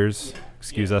of the beers.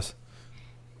 Excuse us.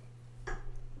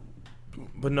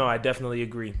 But no, I definitely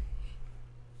agree.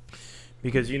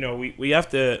 Because, we have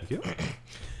to...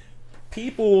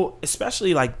 people,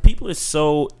 especially like people is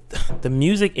so, the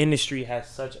music industry has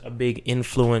such a big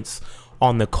influence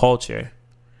on the culture.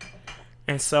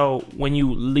 And so when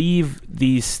you leave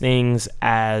these things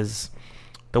as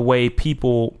the way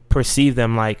people perceive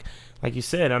them, like you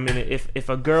said, I mean, if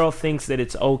a girl thinks that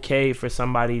it's okay for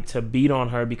somebody to beat on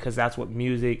her because that's what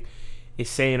music is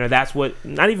saying, or that's what,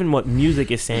 not even what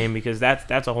music is saying, because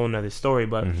that's a whole nother story,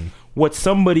 but what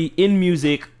somebody in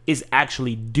music is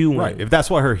actually doing. Right. If that's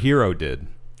what her hero did.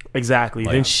 Exactly.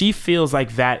 Then she feels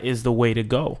like that is the way to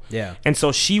go. Yeah. And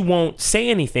so she won't say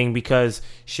anything because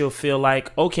she'll feel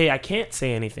like, okay, I can't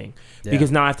say anything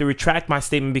because now I have to retract my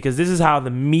statement because this is how the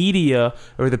media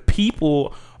or the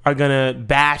people are going to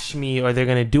bash me or they're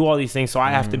going to do all these things. So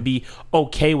I have to be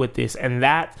okay with this. And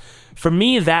that, for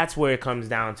me, that's where it comes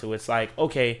down to. It's like,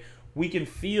 okay, we can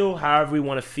feel however we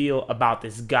want to feel about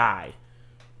this guy.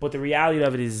 But the reality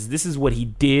of it is this is what he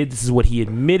did. This is what he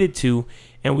admitted to.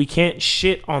 And we can't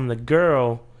shit on the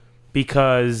girl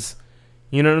because,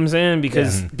 you know what I'm saying?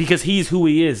 Because he's who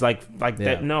he is. Like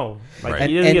that. No, like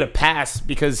he doesn't get a pass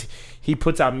because he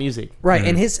puts out music. Right.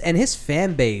 And his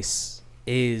fan base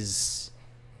is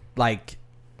like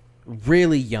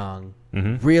really young,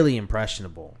 really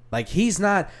impressionable. Like he's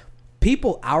not.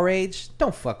 People our age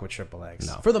don't fuck with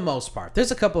XXX for the most part. There's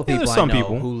a couple of people I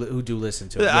know who do listen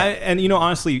to it. And you know,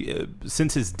 honestly,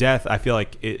 since his death, I feel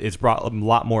like it's brought a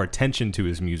lot more attention to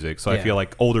his music. So I feel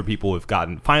like older people have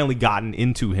finally gotten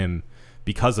into him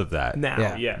because of that.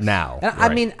 Now, yes. Now, and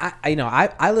I mean,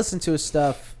 I listened to his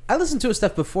stuff. I listened to his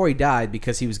stuff before he died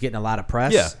because he was getting a lot of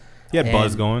press. Yeah. He had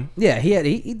buzz going. Yeah,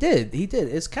 he did.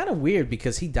 It's kind of weird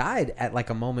because he died at like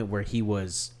a moment where he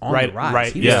was on the rise.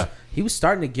 Right. He was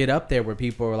starting to get up there where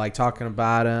people were like talking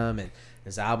about him, and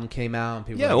his album came out, and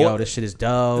people were like, "Yo, this shit is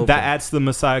dope." That adds to the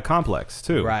Messiah complex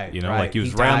too, right? You know, like he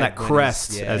was around that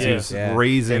crest as he was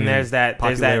raising. And there's that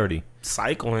popularity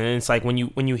cycle, and it's like when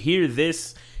you hear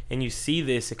this and you see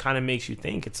this, it kind of makes you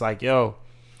think. It's like, yo,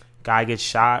 guy gets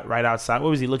shot right outside. What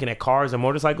was he looking at? Cars or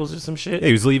motorcycles or some shit? Yeah,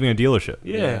 he was leaving a dealership.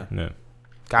 Yeah.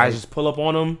 Guys just pull up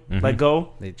on him, let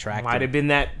go. They tracked Might him. have been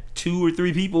that 2 or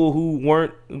 3 people who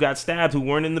got stabbed who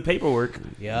weren't in the paperwork.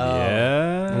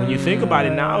 Yeah. And when you think about it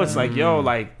now, it's like, yo,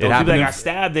 like those people that got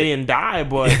stabbed, they didn't die,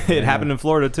 but it happened in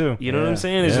Florida too. You know what I'm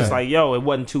saying? It's just like, yo, it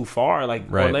wasn't too far. Like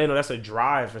Orlando, that's a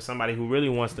drive for somebody who really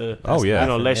wants to,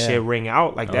 let shit ring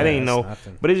out. Like that ain't no.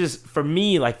 Nothing. But it's just for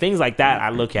me, like things like that, I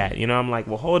look at. You know, I'm like,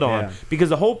 well, hold on, because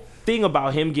the whole thing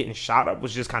about him getting shot up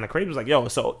was just kind of crazy. It was like, yo,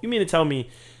 so you mean to tell me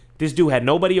this dude had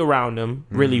nobody around him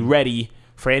really ready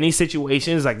for any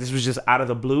situations? Like this was just out of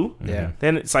the blue. Yeah.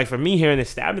 Then it's like for me hearing this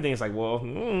stabbing thing, it's like, well,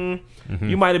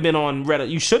 you might have been on red.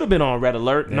 You should have been on red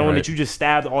alert, knowing that you just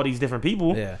stabbed all these different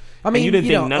people. Yeah. I mean, and you didn't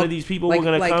think none of these people were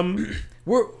gonna come.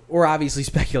 We're obviously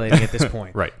speculating at this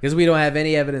point, Right? Because we don't have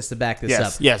any evidence to back this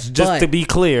up. Yes. Just to be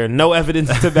clear, no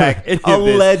evidence to back any of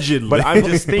this. Allegedly. But I'm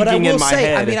just thinking in my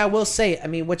head. I will say,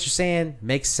 what you're saying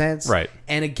makes sense, Right?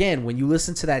 And again, when you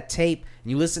listen to that tape and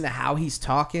you listen to how he's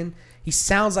talking, he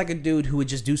sounds like a dude who would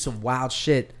just do some wild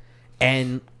shit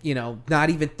and, you know, not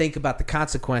even think about the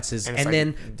consequences. And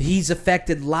then he's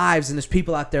affected lives, and there's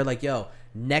people out there like, yo,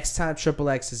 next time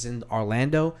XXX is in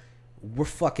Orlando, we're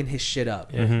fucking his shit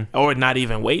up. Or not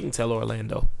even wait until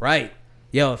Orlando. Right.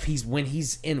 Yo, when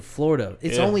he's in Florida,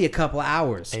 it's only a couple of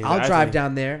hours. Exactly. I'll drive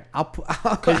down there.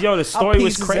 Because, yo, the story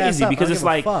was crazy because it's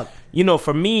like, you know,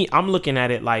 for me, I'm looking at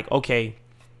it like, okay,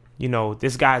 you know,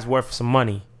 this guy's worth some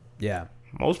money. Yeah.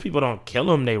 Most people don't kill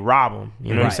him; they rob him.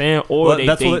 You know what I'm saying? Or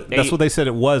that's what they said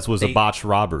it was a botched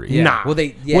robbery. Yeah. Nah. Well,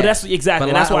 that's exactly.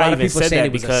 And that's why I even said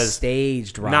that because a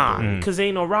staged robbery. because there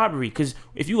ain't no robbery. Because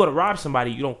if you go to rob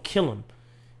somebody, you don't kill them.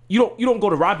 You don't go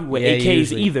to rob people with AKs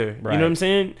usually, either. Right. You know what I'm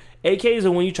saying? AKs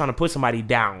are when you're trying to put somebody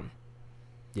down.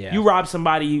 Yeah. You rob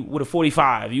somebody with a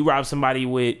 45. You rob somebody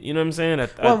with, you know what I'm saying?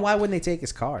 Well, why wouldn't they take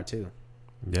his car too?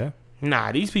 Yeah.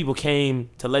 Nah, these people came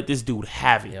to let this dude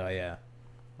have it.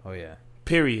 Oh yeah.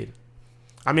 Period.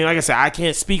 I mean, like I said, I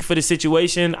can't speak for the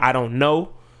situation. I don't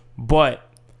know. But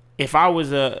if I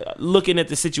was looking at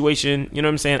the situation, you know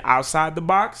what I'm saying, outside the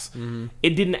box, it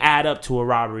didn't add up to a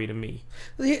robbery to me.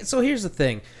 So here's the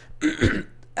thing.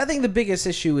 I think the biggest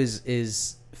issue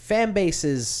is fan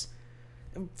bases.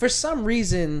 For some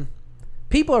reason,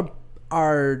 people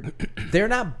are they're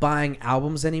not buying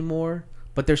albums anymore,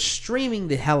 but they're streaming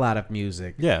the hell out of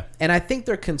music. Yeah. And I think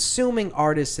they're consuming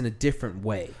artists in a different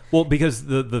way. Well, because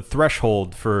the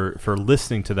threshold for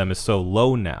listening to them is so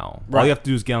low now. All you have to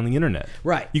do is get on the internet.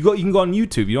 Right. You can go on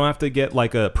YouTube. You don't have to get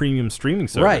like a premium streaming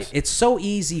service. Right. It's so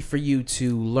easy for you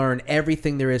to learn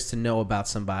everything there is to know about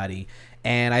somebody.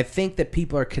 And I think that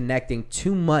people are connecting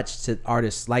too much to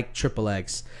artists like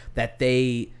XXX that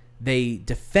they they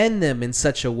defend them in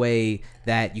such a way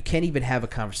that you can't even have a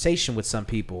conversation with some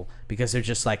people because they're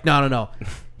just like, no.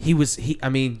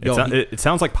 It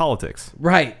sounds like politics.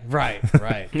 Right.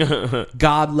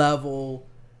 God level,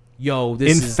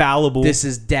 this infallible. This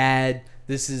is dad.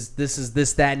 This is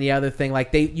this, that, and the other thing.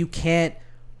 Like you can't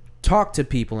talk to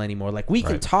people anymore. Like we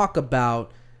can talk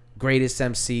about greatest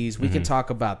MCs. We can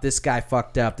talk about this guy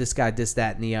fucked up, this guy this,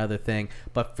 that, and the other thing.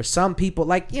 But for some people,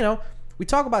 like, we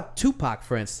talk about Tupac,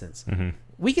 for instance.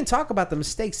 We can talk about the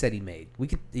mistakes that he made.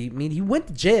 He went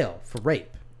to jail for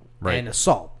rape and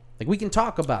assault. Like we can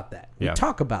talk about that. We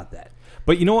talk about that.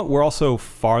 But you know what? We're also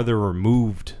farther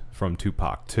removed from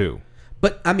Tupac too.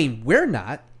 But I mean, we're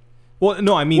not. Well,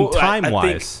 no, I mean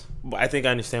time-wise. I think I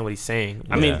understand what he's saying.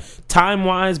 I mean,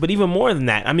 time-wise, but even more than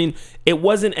that. I mean, it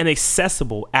wasn't as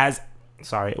accessible.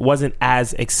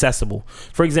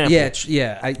 For example, you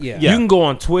can go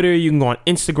on Twitter, you can go on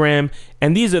Instagram,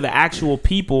 and these are the actual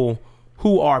people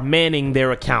who are manning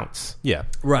their accounts. Yeah.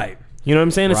 Right. You know what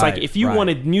I'm saying? It's like if you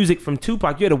wanted music from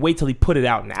Tupac, you had to wait till he put it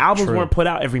out. And albums weren't put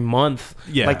out every month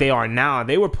like they are now.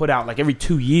 They were put out like every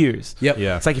 2 years. Yep.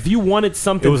 Yeah. It's like if you wanted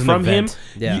something from him,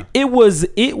 it was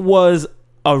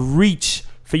a reach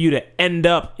for you to end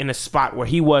up in a spot where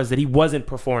he wasn't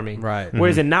performing. Right.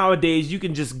 Whereas nowadays you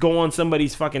can just go on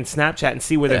somebody's fucking Snapchat and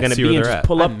see where they're going to be and just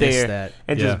pull up there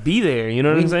and just be there. You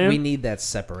know what I'm saying? We need that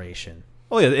separation.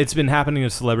 Oh yeah, it's been happening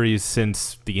to celebrities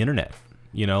since the internet.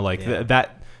 The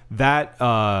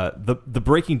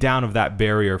breaking down of that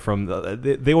barrier from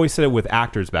they always said it with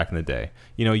actors back in the day.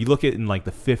 You look at in like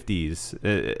the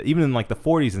 50s, even in like the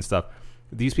 40s and stuff.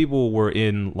 These people were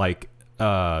in like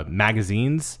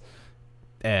magazines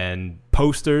and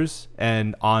posters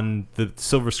and on the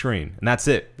silver screen, and that's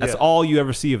it. That's all you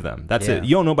ever see of them. That's it.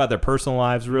 You don't know about their personal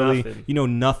lives really. Nothing. You know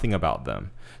nothing about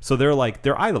them. So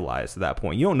they're idolized at that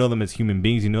point. You don't know them as human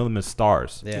beings. You know them as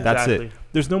stars. Yeah. That's Exactly. it.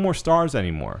 There's no more stars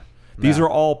anymore. These are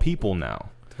all people now.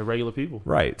 They're regular people.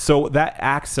 Right. So that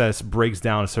access breaks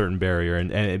down a certain barrier,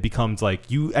 and it becomes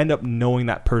like you end up knowing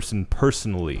that person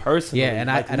personally.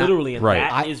 Yeah, and literally, right.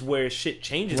 that is where shit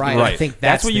changes. Right. Right. I think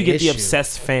that's where you get issue. the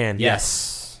obsessed fan.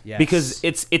 Yes. Because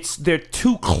it's they're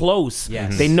too close.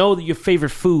 Yes. They know that your favorite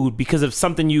food because of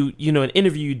something an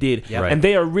interview you did, Right. and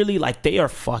they are really they are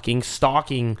fucking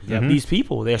stalking these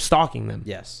people. They're stalking them.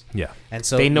 Yes. Yeah. And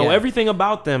so They know everything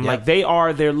about them. Yep. Like they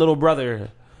are their little brother.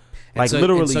 And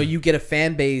so you get a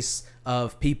fan base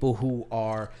of people who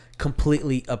are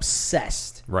completely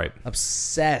obsessed. Right.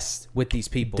 Obsessed with these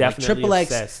people. Definitely like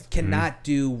Triple obsessed. X cannot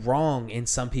do wrong in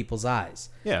some people's eyes.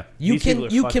 Yeah. You These people are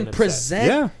can fucking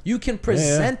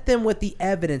present them with the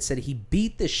evidence that he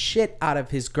beat the shit out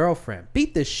of his girlfriend.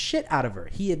 Beat the shit out of her.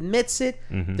 He admits it.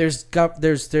 There's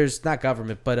not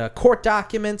government, but court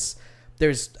documents.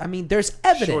 There's evidence.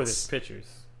 Sure, there's pictures.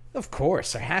 Of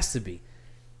course, there has to be.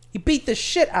 He beat the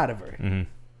shit out of her.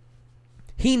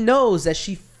 He knows that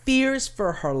she fears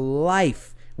for her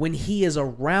life when he is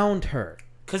around her.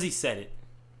 Because he said it.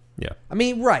 Yeah.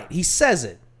 Right. He says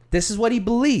it. This is what he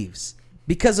believes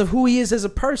because of who he is as a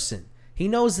person. He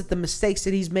knows that the mistakes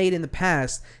that he's made in the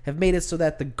past have made it so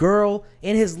that the girl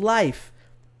in his life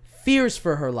fears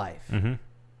for her life.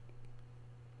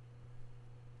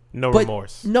 No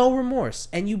remorse. No remorse.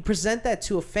 And you present that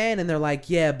to a fan and they're like,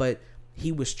 yeah, but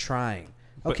he was trying.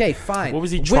 Okay, fine. What was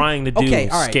he trying to do? Okay,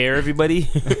 all right. Scare everybody?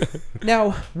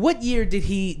 Now, what year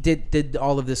did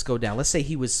all of this go down? Let's say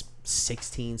he was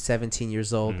 16, 17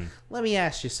 years old. Let me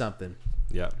ask you something.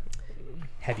 Yeah.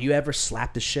 Have you ever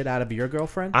slapped the shit out of your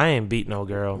girlfriend? I ain't beat no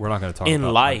girl. We're not going to talk in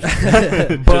about life.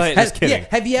 But Just kidding.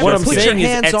 Have you what ever I'm put your saying is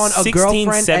hands at on a 16,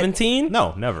 girlfriend? 17?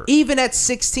 No, never. Even at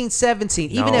 16, 17.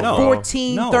 Even at No.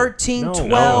 14, No. 13, No.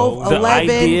 12, The 11,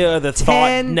 idea, the 10.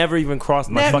 thought never even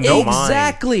crossed my fucking mind.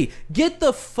 Exactly. Get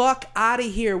the fuck out of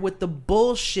here with the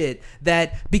bullshit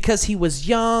that because he was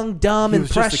young, dumb, He was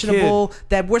just a impressionable,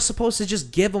 that we're supposed to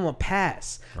just give him a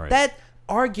pass. Right. That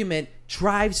argument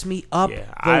drives me up Yeah,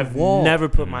 the I've wall. never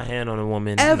put my hand on a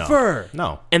woman. Ever.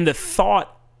 No. And the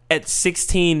thought at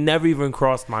 16 never even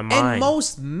crossed my mind. And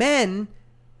most men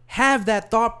have that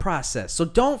thought process. So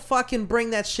don't fucking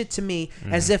bring that shit to me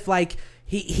as if like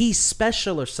he's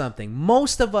special or something.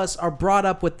 Most of us are brought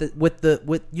up with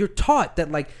you're taught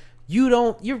that like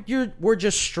we're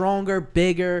just stronger,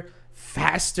 bigger,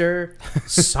 faster.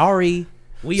 Sorry.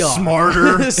 We are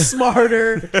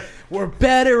smarter. We're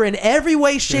better in every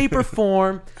way, shape, or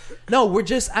form. No, we're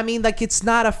just. It's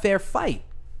not a fair fight.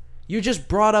 You're just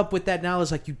brought up with that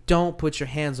knowledge, like you don't put your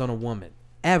hands on a woman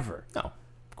ever. No.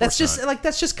 That's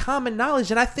just common knowledge,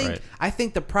 and I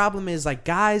think the problem is like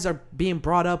guys are being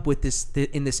brought up with this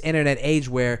in this internet age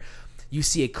where you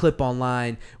see a clip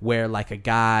online where like a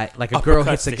girl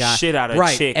hits a the guy, shit out of a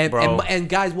right? chick, and, bro. and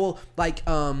guys will like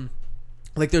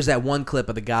there's that one clip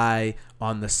of the guy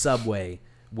on the subway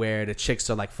where the chicks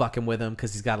are like fucking with him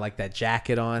because he's got like that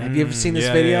jacket on. Have you ever seen this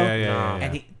video? Yeah.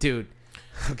 And he, dude.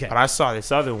 Okay. But I saw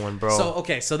this other one, bro.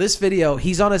 So this video,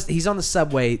 he's on the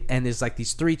subway, and there's like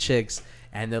these 3 chicks,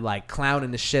 and they're like clowning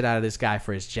the shit out of this guy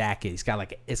for his jacket. He's got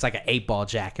like it's like an 8-ball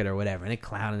jacket or whatever, and they're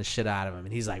clowning the shit out of him,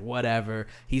 and he's like whatever.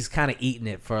 He's kind of eating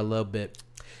it for a little bit,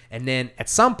 and then at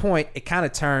some point it kind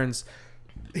of turns.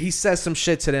 He says some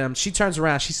shit to them. She turns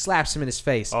around, she slaps him in his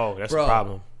face. Oh, that's a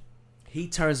problem. He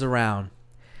turns around,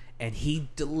 and he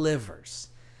delivers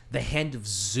the hand of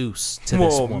Zeus to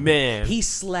this woman. Man. He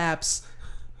slaps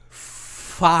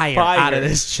fire out of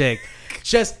this chick.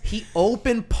 Just he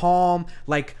open palm,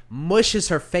 like mushes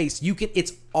her face.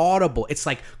 It's audible. It's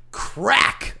like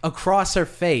crack across her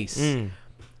face.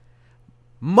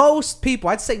 Most people,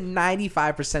 I'd say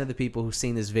 95% of the people who've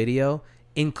seen this video,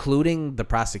 including the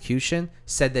prosecution,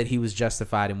 said that he was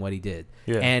justified in what he did.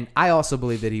 Yeah. And I also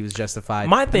believe that he was justified.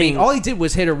 My thing, all he did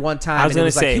was hit her one time. I was going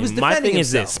to say, he was my defending thing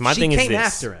is himself. this. My she thing is came this.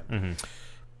 after him. Mm-hmm.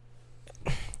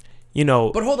 You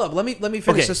know, But hold up, let me finish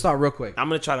Okay. this thought real quick. I'm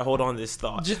gonna try to hold on to this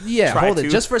thought. Try Try hold to. it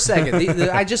just for a second.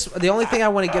 The only thing I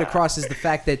want to get across is the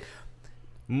fact that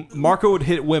Marco would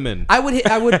hit women. I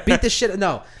would beat the shit.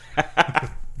 No,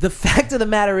 the fact of the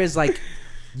matter is like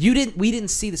we didn't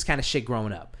see this kind of shit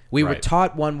growing up. We were Right.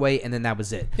 taught one way, and then that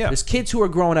was it. Yeah. There's kids who are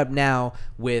growing up now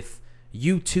with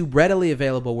YouTube readily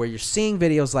available where you're seeing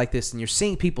videos like this and you're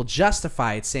seeing people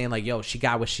justify it, saying like, yo, she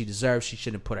got what she deserved, she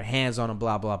shouldn't put her hands on him,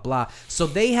 blah blah blah. So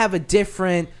they have a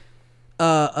different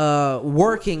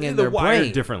working in They're their wired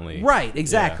brain differently. Right,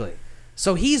 exactly. Yeah.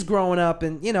 So he's growing up,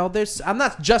 and I'm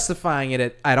not justifying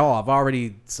it at all. I've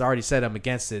already said I'm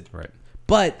against it. Right.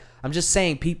 But I'm just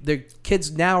saying, their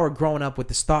kids now are growing up with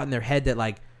this thought in their head that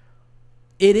like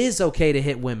it is okay to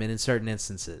hit women in certain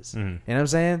instances. You know what I'm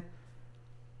saying?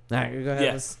 All right, go ahead.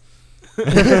 Yes.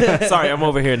 Sorry, I'm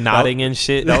over here nodding and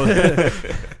shit.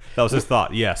 That was his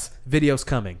thought. Yes. Video's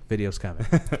coming.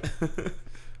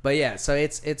 But yeah, so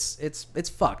it's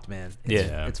fucked, man.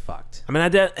 It's fucked. I mean,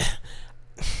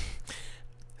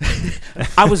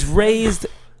 I was raised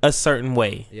a certain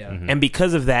way, and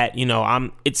because of that,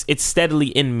 it's steadily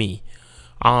in me.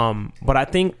 But I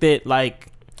think that like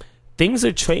things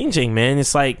are changing, man.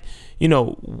 It's like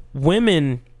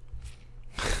women.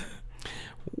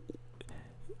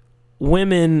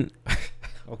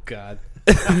 Oh God.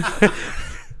 I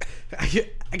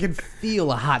can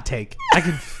feel a hot take. I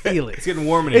can feel it. It's getting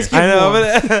warm in here. I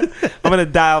know. I'm gonna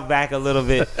dial back a little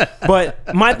bit.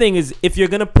 But my thing is, if you're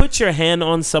gonna put your hand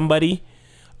on somebody,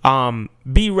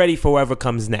 be ready for whatever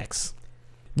comes next.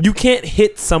 You can't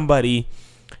hit somebody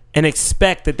and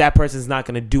expect that person's not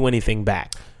gonna do anything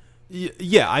back.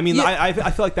 Yeah, I mean,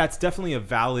 I feel like that's definitely a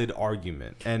valid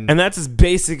argument, and that's as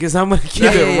basic as I'm gonna keep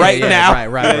it right now.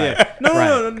 Right.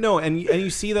 No, and you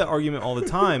see that argument all the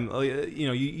time.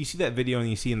 You see that video and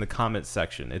you see in the comments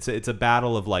section, it's a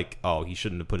battle of like, oh, he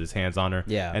shouldn't have put his hands on her.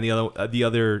 Yeah, and the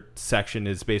other section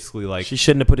is basically like, she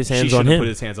shouldn't have put his hands on him. Put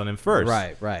his hands on him first.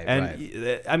 Right.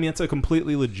 And I mean, it's a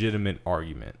completely legitimate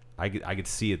argument. I could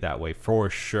see it that way for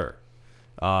sure.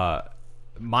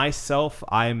 Myself,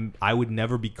 I would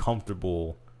never be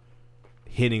comfortable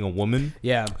hitting a woman.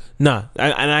 Yeah. No,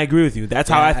 and I agree with you. That's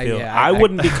how I feel. I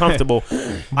wouldn't be comfortable.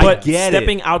 But get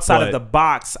stepping it, outside of the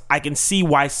box, I can see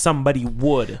why somebody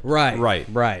would. Right.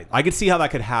 I could see how that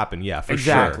could happen. Yeah,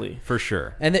 Exactly. For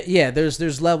sure. And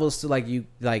there's levels to like you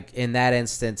like in that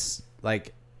instance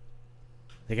like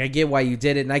I get why you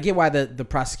did it, and I get why the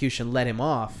prosecution let him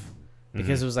off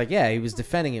because it was like he was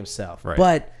defending himself. Right.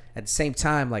 But at the same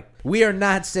time, like we are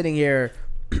not sitting here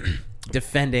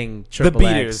defending The XXX.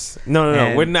 beaters.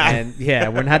 No, we're not. And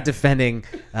we're not defending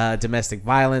domestic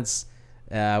violence.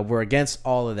 We're against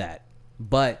all of that.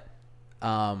 But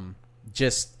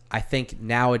just I think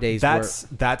nowadays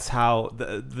that's how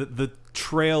the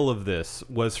trail of this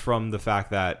was from the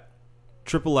fact that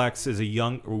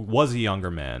XXX was a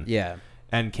younger man. Yeah.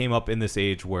 And came up in this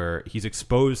age where he's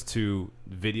exposed to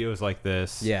videos like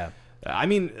this. Yeah. I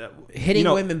mean,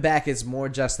 hitting women back is more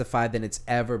justified than it's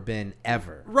ever been,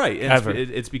 ever. Right. Ever.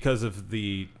 It's because of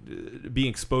the being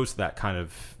exposed to that kind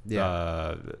of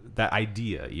that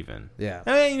idea, even. Yeah.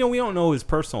 And, we don't know his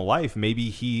personal life. Maybe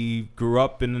he grew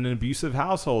up in an abusive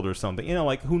household or something.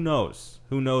 Like who knows?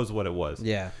 Who knows what it was?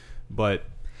 Yeah. But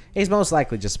he's most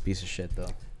likely just a piece of shit, though.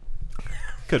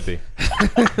 Could be.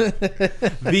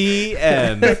 The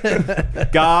end.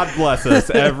 God bless us,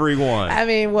 everyone. I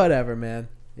mean, whatever, man.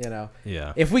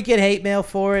 Yeah. If we get hate mail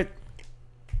for it,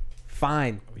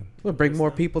 fine. We'll bring more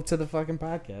people to the fucking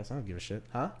podcast. I don't give a shit.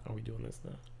 Huh? Are we doing this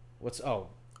now?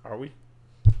 Are we?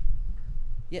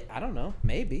 Yeah, I don't know.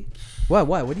 Maybe. What?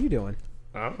 What are you doing?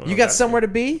 I don't know. You got somewhere to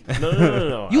be?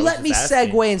 No. You let me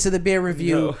segue into the beer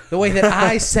review the way that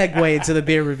I segue into the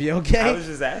beer review, okay? I was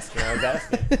just asking.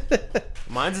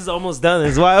 Mine's is almost done.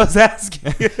 That's why I was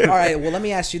asking. All right. Well, let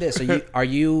me ask you this: do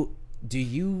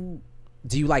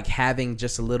you like having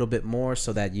just a little bit more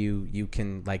so that you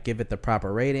can like give it the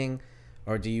proper rating,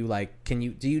 or do you like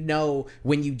do you know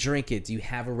when you drink it? Do you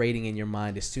have a rating in your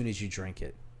mind as soon as you drink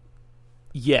it?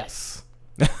 Yes.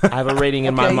 I have a rating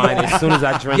in my mind as soon as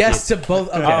I drink it. Yes to both.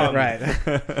 Okay, right.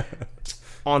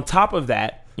 On top of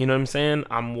that, you know what I'm saying?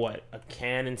 I'm a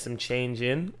can and some change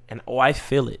in, and I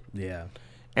feel it. Yeah.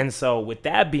 And so with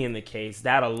that being the case,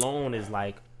 that alone is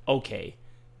like, okay,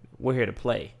 we're here to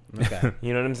play. Okay.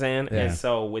 You know what I'm saying? Yeah. And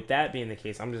so with that being the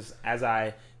case, I'm just, as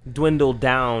I dwindle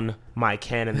down my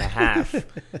can and a half,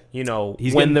 you know,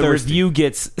 He's when the getting thirsty. review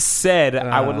gets said,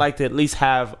 I would like to at least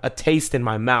have a taste in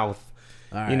my mouth.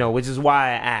 All right. You know, which is why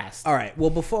I asked. All right. Well,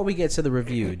 before we get to the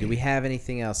review, do we have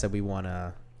anything else that we want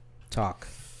to talk?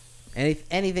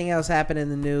 Anything else happen in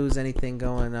the news? Anything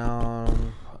going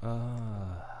on?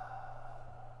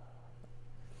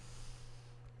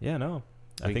 Yeah, no.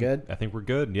 We good? I think we're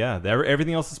good. Yeah,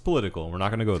 everything else is political. We're not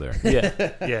going to go there.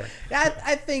 Yeah.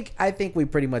 I think we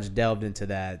pretty much delved into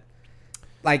that.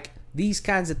 Like these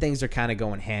kinds of things are kind of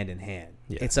going hand in hand.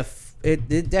 Yeah.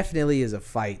 It definitely is a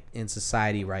fight in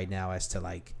society right now as to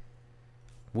like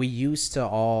we used to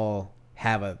all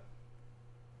have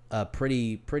a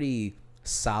pretty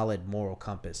solid moral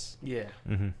compass. Yeah.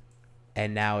 Mm-hmm.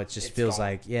 And now it just feels gone.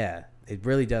 like it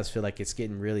really does feel like it's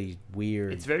getting really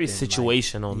weird. It's very and,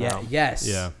 situational like, now. Yes.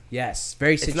 Yeah. Yes.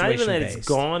 Very situational. It's not even that it's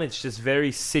gone. It's just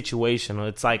very situational.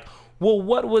 It's like, well,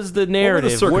 what was the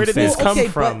narrative? Where did this come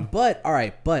from? But all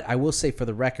right. But I will say for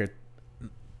the record,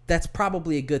 that's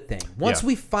probably a good thing. Once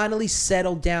we finally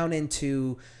settle down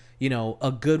into, you know, a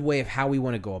good way of how we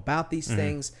want to go about these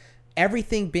things,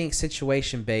 everything being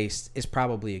situation based is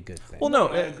probably a good thing. Well,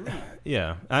 no.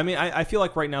 Yeah. I mean, I feel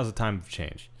like right now is a time of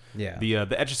change. Yeah. The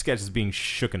Etch-a-Sketch is being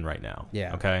shooken right now.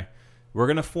 Yeah. Okay. We're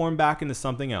going to form back into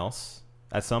something else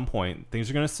at some point. Things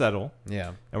are going to settle.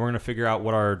 Yeah. And we're going to figure out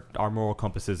what our moral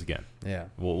compass is again. Yeah.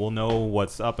 We'll know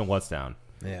what's up and what's down.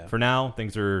 Yeah. For now,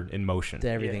 things are in motion.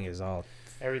 Everything is all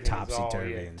Everything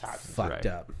topsy-turvy is all, and topsy. fucked Right.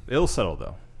 up. It'll settle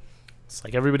though. It's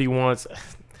like everybody wants.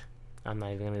 I'm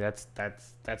not even gonna.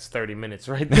 That's 30 minutes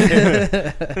right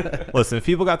there. Listen, if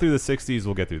people got through the 60s,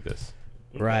 we'll get through this.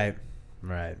 Right.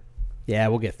 Yeah,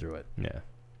 we'll get through it. Yeah.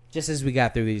 Just as we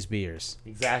got through these beers.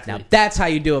 Exactly. Now that's how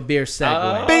you do a beer segue.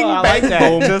 Oh, I like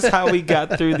that. Just how we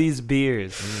got through these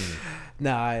beers.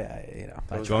 No, I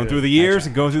Going through the years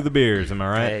and going through the beers. Am I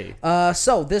right? Hey.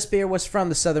 So this beer was from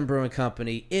the Southern Brewing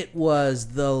Company. It was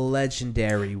the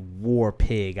legendary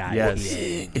Warpig IPA. Yes.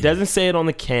 It doesn't say it on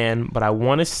the can, but I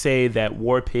want to say that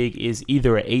Warpig is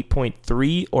either a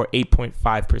 8.3 or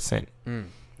 8.5%.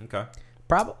 Okay.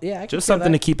 Probably, yeah. I can Just feel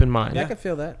something that. to keep in mind. I can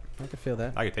feel that. I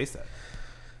can taste that.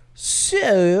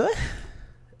 So,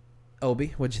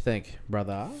 Obi, what'd you think,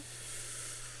 brother?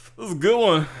 This is a good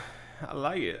one. I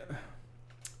like it.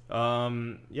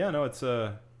 Yeah, no, it's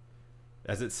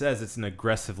as it says, it's an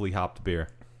aggressively hopped beer.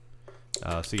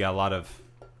 So you got a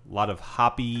lot of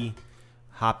hoppy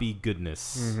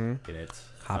goodness in it.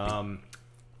 Hoppy.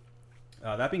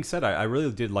 That being said, I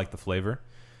really did like the flavor.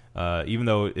 Even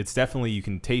though it's definitely, you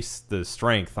can taste the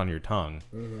strength on your tongue.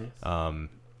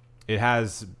 It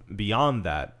has, beyond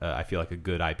that, I feel like a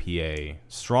good IPA,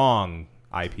 strong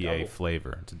IPA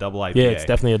flavor. It's a double IPA. Yeah, it's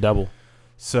definitely a double.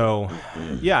 So,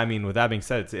 yeah, I mean, with that being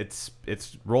said, it's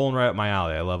rolling right up my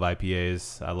alley. I love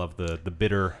IPAs. I love the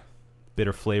bitter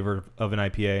flavor of an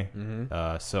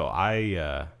IPA. So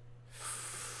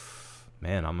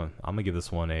man, I'm gonna give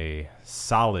this one a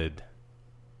solid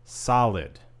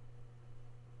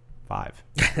 5.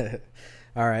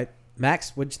 All right,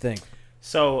 Max, what'd you think?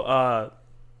 So,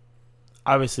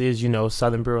 obviously, as you know,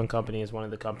 Southern Brewing Company is one of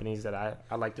the companies that I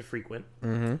like to frequent.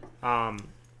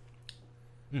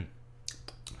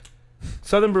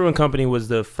 Southern Brewing Company was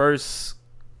the first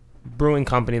brewing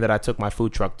company that I took my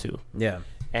food truck to. Yeah.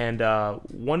 And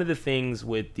one of the things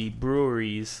with the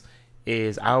breweries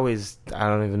is I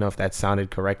don't even know if that sounded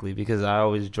correctly because I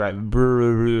always drive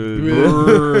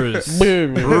brewers.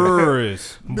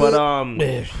 But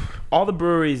all the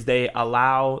breweries, they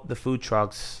allow the food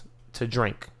trucks to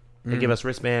drink. They give us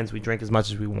wristbands. We drink as much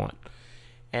as we want.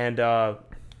 And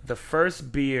the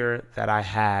first beer that I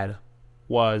had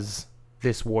was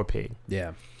this Warpig.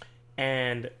 Yeah.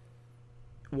 And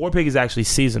Warpig is actually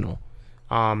seasonal.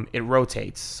 It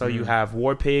rotates. So you have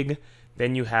Warpig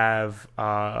Then you have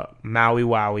Maui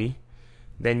Wowie.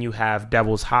 Then you have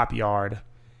Devil's Hop Yard.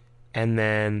 And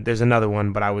then there's another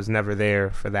one, but I was never there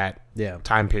for that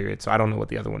time period, so I don't know what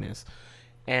the other one is.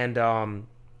 And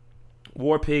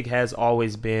Warpig has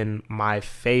always been my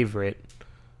favorite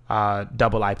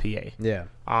double IPA. Yeah.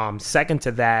 Second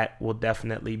to that will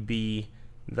definitely be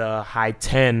the High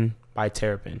 10 by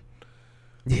Terrapin.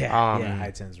 Yeah,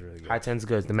 High 10's really good. High 10's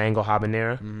good. The mango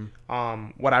habanero.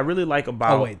 What I really like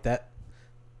about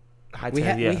High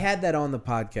 10, we had that on the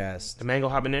podcast. The mango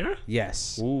habanero.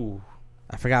 Yes. Ooh.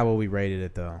 I forgot what we rated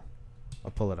it though.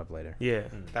 I'll pull it up later. Yeah,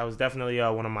 that was definitely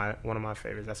one of my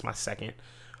favorites. That's my second.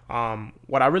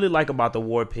 What I really like about the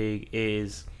Warpig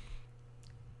is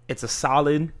it's a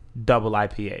solid double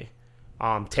IPA.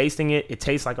 Tasting it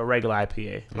tastes like a regular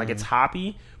IPA. Like it's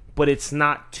hoppy, but it's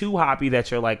not too hoppy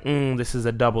that you're like, this is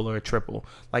a double or a triple.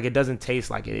 Like it doesn't taste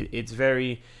like it.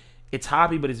 It's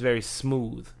hoppy, but it's very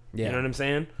smooth. Yeah. You know what I'm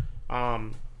saying?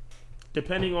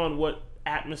 Depending on what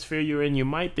atmosphere you're in, you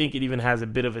might think it even has a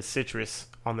bit of a citrus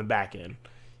on the back end.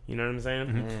 You know what I'm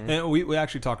saying? And we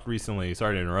actually talked recently,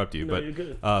 sorry to interrupt you, you're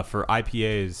good. but for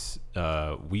IPAs,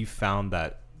 we found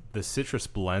that the citrus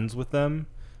blends with them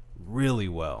really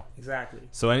well. Exactly.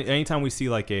 So anytime we see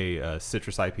like a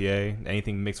citrus IPA,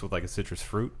 anything mixed with like a citrus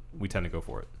fruit, we tend to go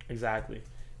for it. Exactly.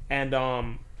 And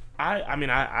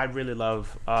I really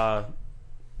love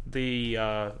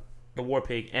the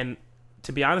Warpig. And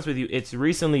to be honest with you, it's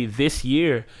recently this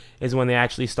year is when they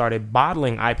actually started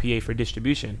bottling IPA for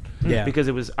distribution. Yeah. Because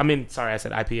I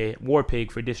said IPA, Warpig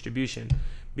for distribution.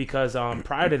 Because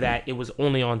prior to that, it was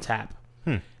only on tap.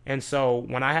 And so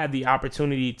when I had the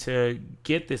opportunity to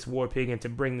get this Warpig and to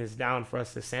bring this down for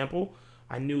us to sample,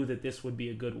 I knew that this would be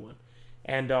a good one.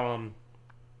 And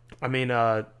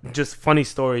just funny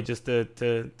story, just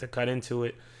to cut into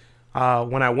it.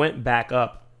 When I went back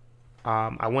up,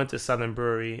 I went to Southern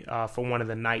Brewery for one of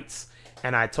the nights,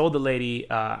 and I told the lady,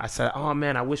 I said, "Oh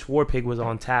man, I wish Warpig was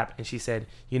on tap." And she said,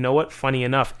 "You know what? Funny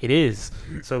enough, it is."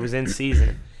 So it was in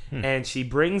season. And she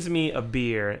brings me a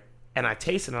beer, and I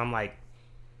taste it, and I'm like,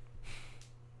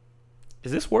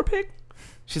 "Is this Warpig?"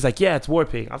 She's like, "Yeah, it's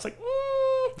Warpig." I was like,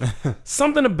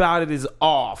 something about it is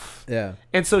off. Yeah.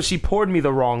 And so she poured me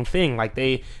the wrong thing. Like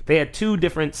they had two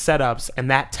different setups,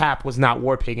 and that tap was not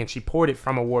Warpig, and she poured it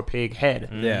from a Warpig head.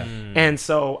 Yeah. And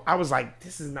so I was like,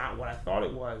 this is not what I thought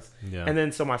it was. Yeah. And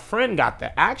then so my friend got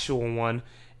the actual one,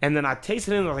 and then I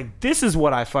tasted it, and I was like, this is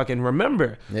what I fucking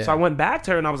remember. Yeah. So I went back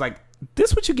to her, and I was like,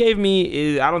 this what you gave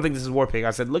me I don't think this is Warpig.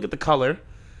 I said, look at the color.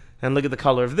 And look at the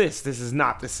color of this. This is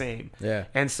not the same. Yeah.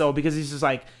 And so because it's just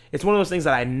like, it's one of those things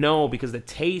that I know because the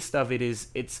taste of it is,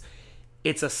 it's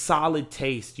a solid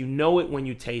taste. You know it when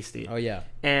you taste it. Oh yeah.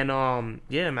 And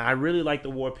yeah, man, I really like the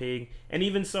Warpig. And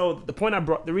even so,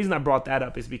 the reason I brought that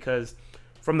up is because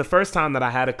from the first time that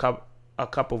I had a cup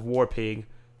of Warpig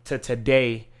to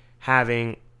today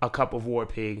having a cup of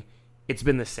Warpig, it's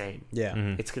been the same.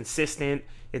 Yeah. It's consistent.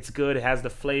 It's good. It has the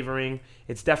flavoring.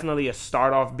 It's definitely a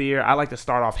start-off beer. I like to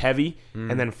start off heavy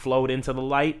and then float into the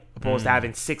light, opposed to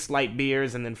having 6 light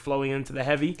beers and then flowing into the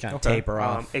heavy. Kind of taper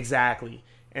off. Exactly.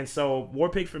 And so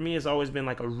Warpig for me has always been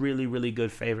like a really, really good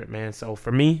favorite, man. So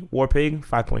for me, Warpig,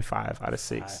 5.5 out of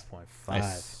 6. 5.5.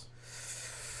 Nice.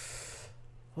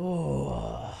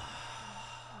 Oh,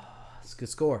 that's a good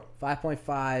score.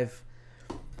 5.5.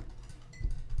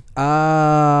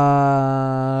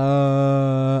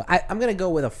 I'm gonna go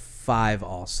with a 5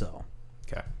 also.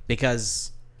 Okay.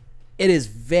 Because it is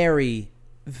very,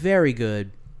 very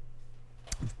good.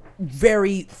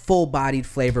 Very full-bodied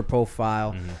flavor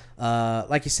profile.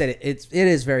 Like you said, it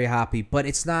is very hoppy, but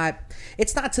it's not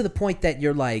to the point that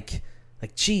you're like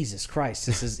Jesus Christ,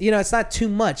 this is, it's not too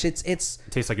much. It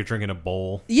tastes like you're drinking a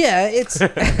bowl. Yeah, it's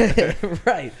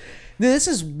right. This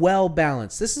is well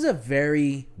balanced. This is a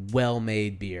very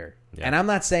well-made beer. Yeah. And I'm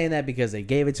not saying that because they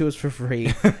gave it to us for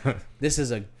free. This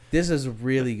is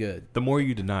really good. The more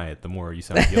you deny it, the more you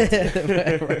sound guilty.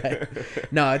 Right.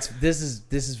 No, this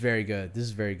is very good. This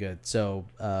is very good. So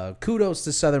kudos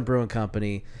to Southern Brewing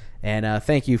Company, and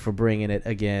thank you for bringing it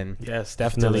again. Yes,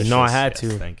 definitely. Delicious. No, I had Yes,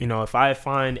 to. thank you. If I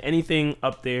find anything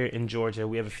up there in Georgia,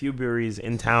 we have a few breweries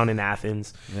in town in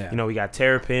Athens. Yeah. We got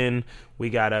Terrapin, we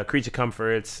got Creature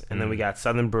Comforts, and then we got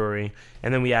Southern Brewery,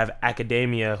 and then we have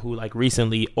Academia, who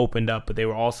recently opened up, but they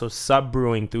were also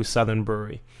sub-brewing through Southern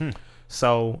Brewery.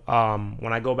 So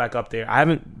when I go back up there, I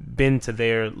haven't been to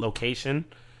their location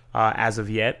as of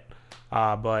yet,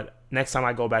 but next time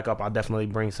I go back up, I'll definitely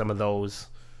bring some of those.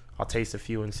 I'll taste a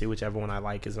few and see whichever one I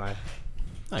like and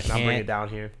I'll bring it down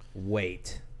here.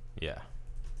 Wait. Yeah.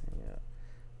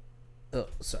 Oh,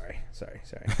 sorry.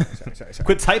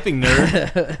 Quit typing,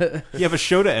 nerd. You have a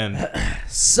show to end.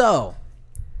 So,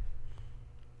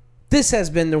 this has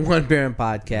been the One Baron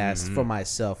Podcast for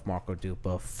myself, Marco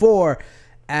Dupa, for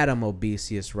Adam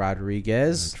Obesius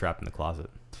Rodriguez. Trapped in the closet.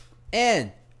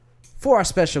 And for our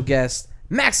special guest,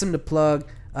 Maxim Da Plug.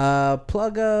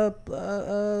 Plug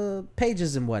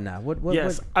pages and whatnot.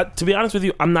 Yes. To be honest with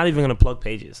you, I'm not even going to plug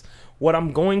pages. What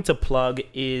I'm going to plug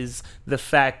is the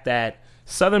fact that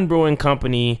Southern Brewing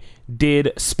Company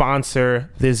did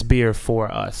sponsor this beer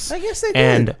for us. I guess they did.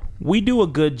 And we do a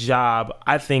good job.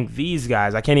 I think these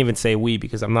guys, I can't even say we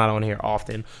because I'm not on here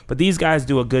often, but these guys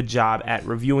do a good job at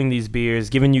reviewing these beers,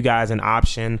 giving you guys an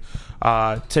option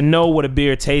to know what a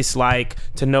beer tastes like,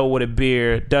 to know what a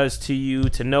beer does to you,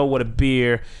 to know what a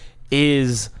beer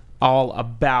is all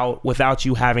about without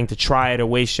you having to try it or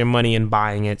waste your money in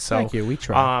buying it. So thank you. We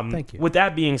try. Thank you. With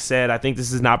that being said, I think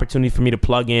this is an opportunity for me to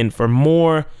plug in for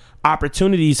more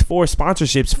opportunities for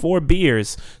sponsorships for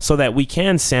beers so that we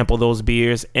can sample those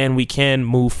beers and we can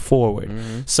move forward.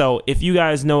 So if you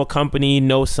guys know a company,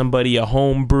 know somebody, a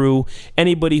home brew,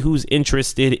 anybody who's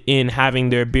interested in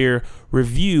having their beer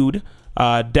reviewed,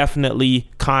 definitely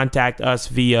contact us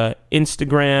via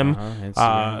Instagram,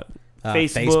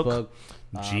 Facebook.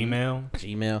 Gmail.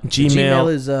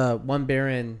 Gmail is One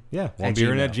Baron. Yeah,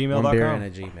 onebaron@gmail.com. One Baron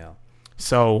at Gmail.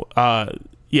 So,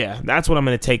 yeah, that's what I'm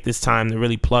going to take this time to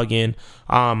really plug in.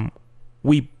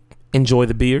 We enjoy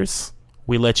the beers.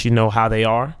 We let you know how they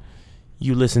are.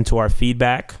 You listen to our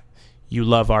feedback. You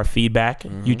love our feedback.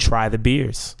 You try the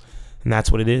beers. And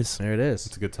that's what it is. There it is.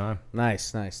 It's a good time.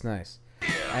 Nice. I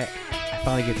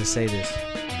finally get to say this.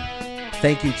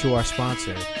 Thank you to our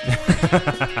sponsor.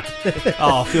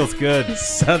 Oh, feels good.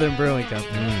 Southern Brewing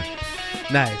Company.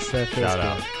 Nice. That feels Shout good.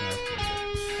 out.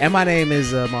 And my name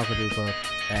is Marco Dupa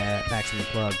at Maxim Da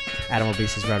Plug, Adam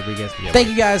Obesius Rodriguez. Yep. Thank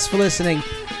you guys for listening.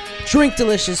 Drink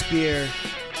delicious beer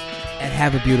and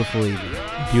have a beautiful evening.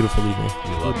 Beautiful evening.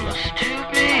 We love you.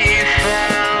 Stupid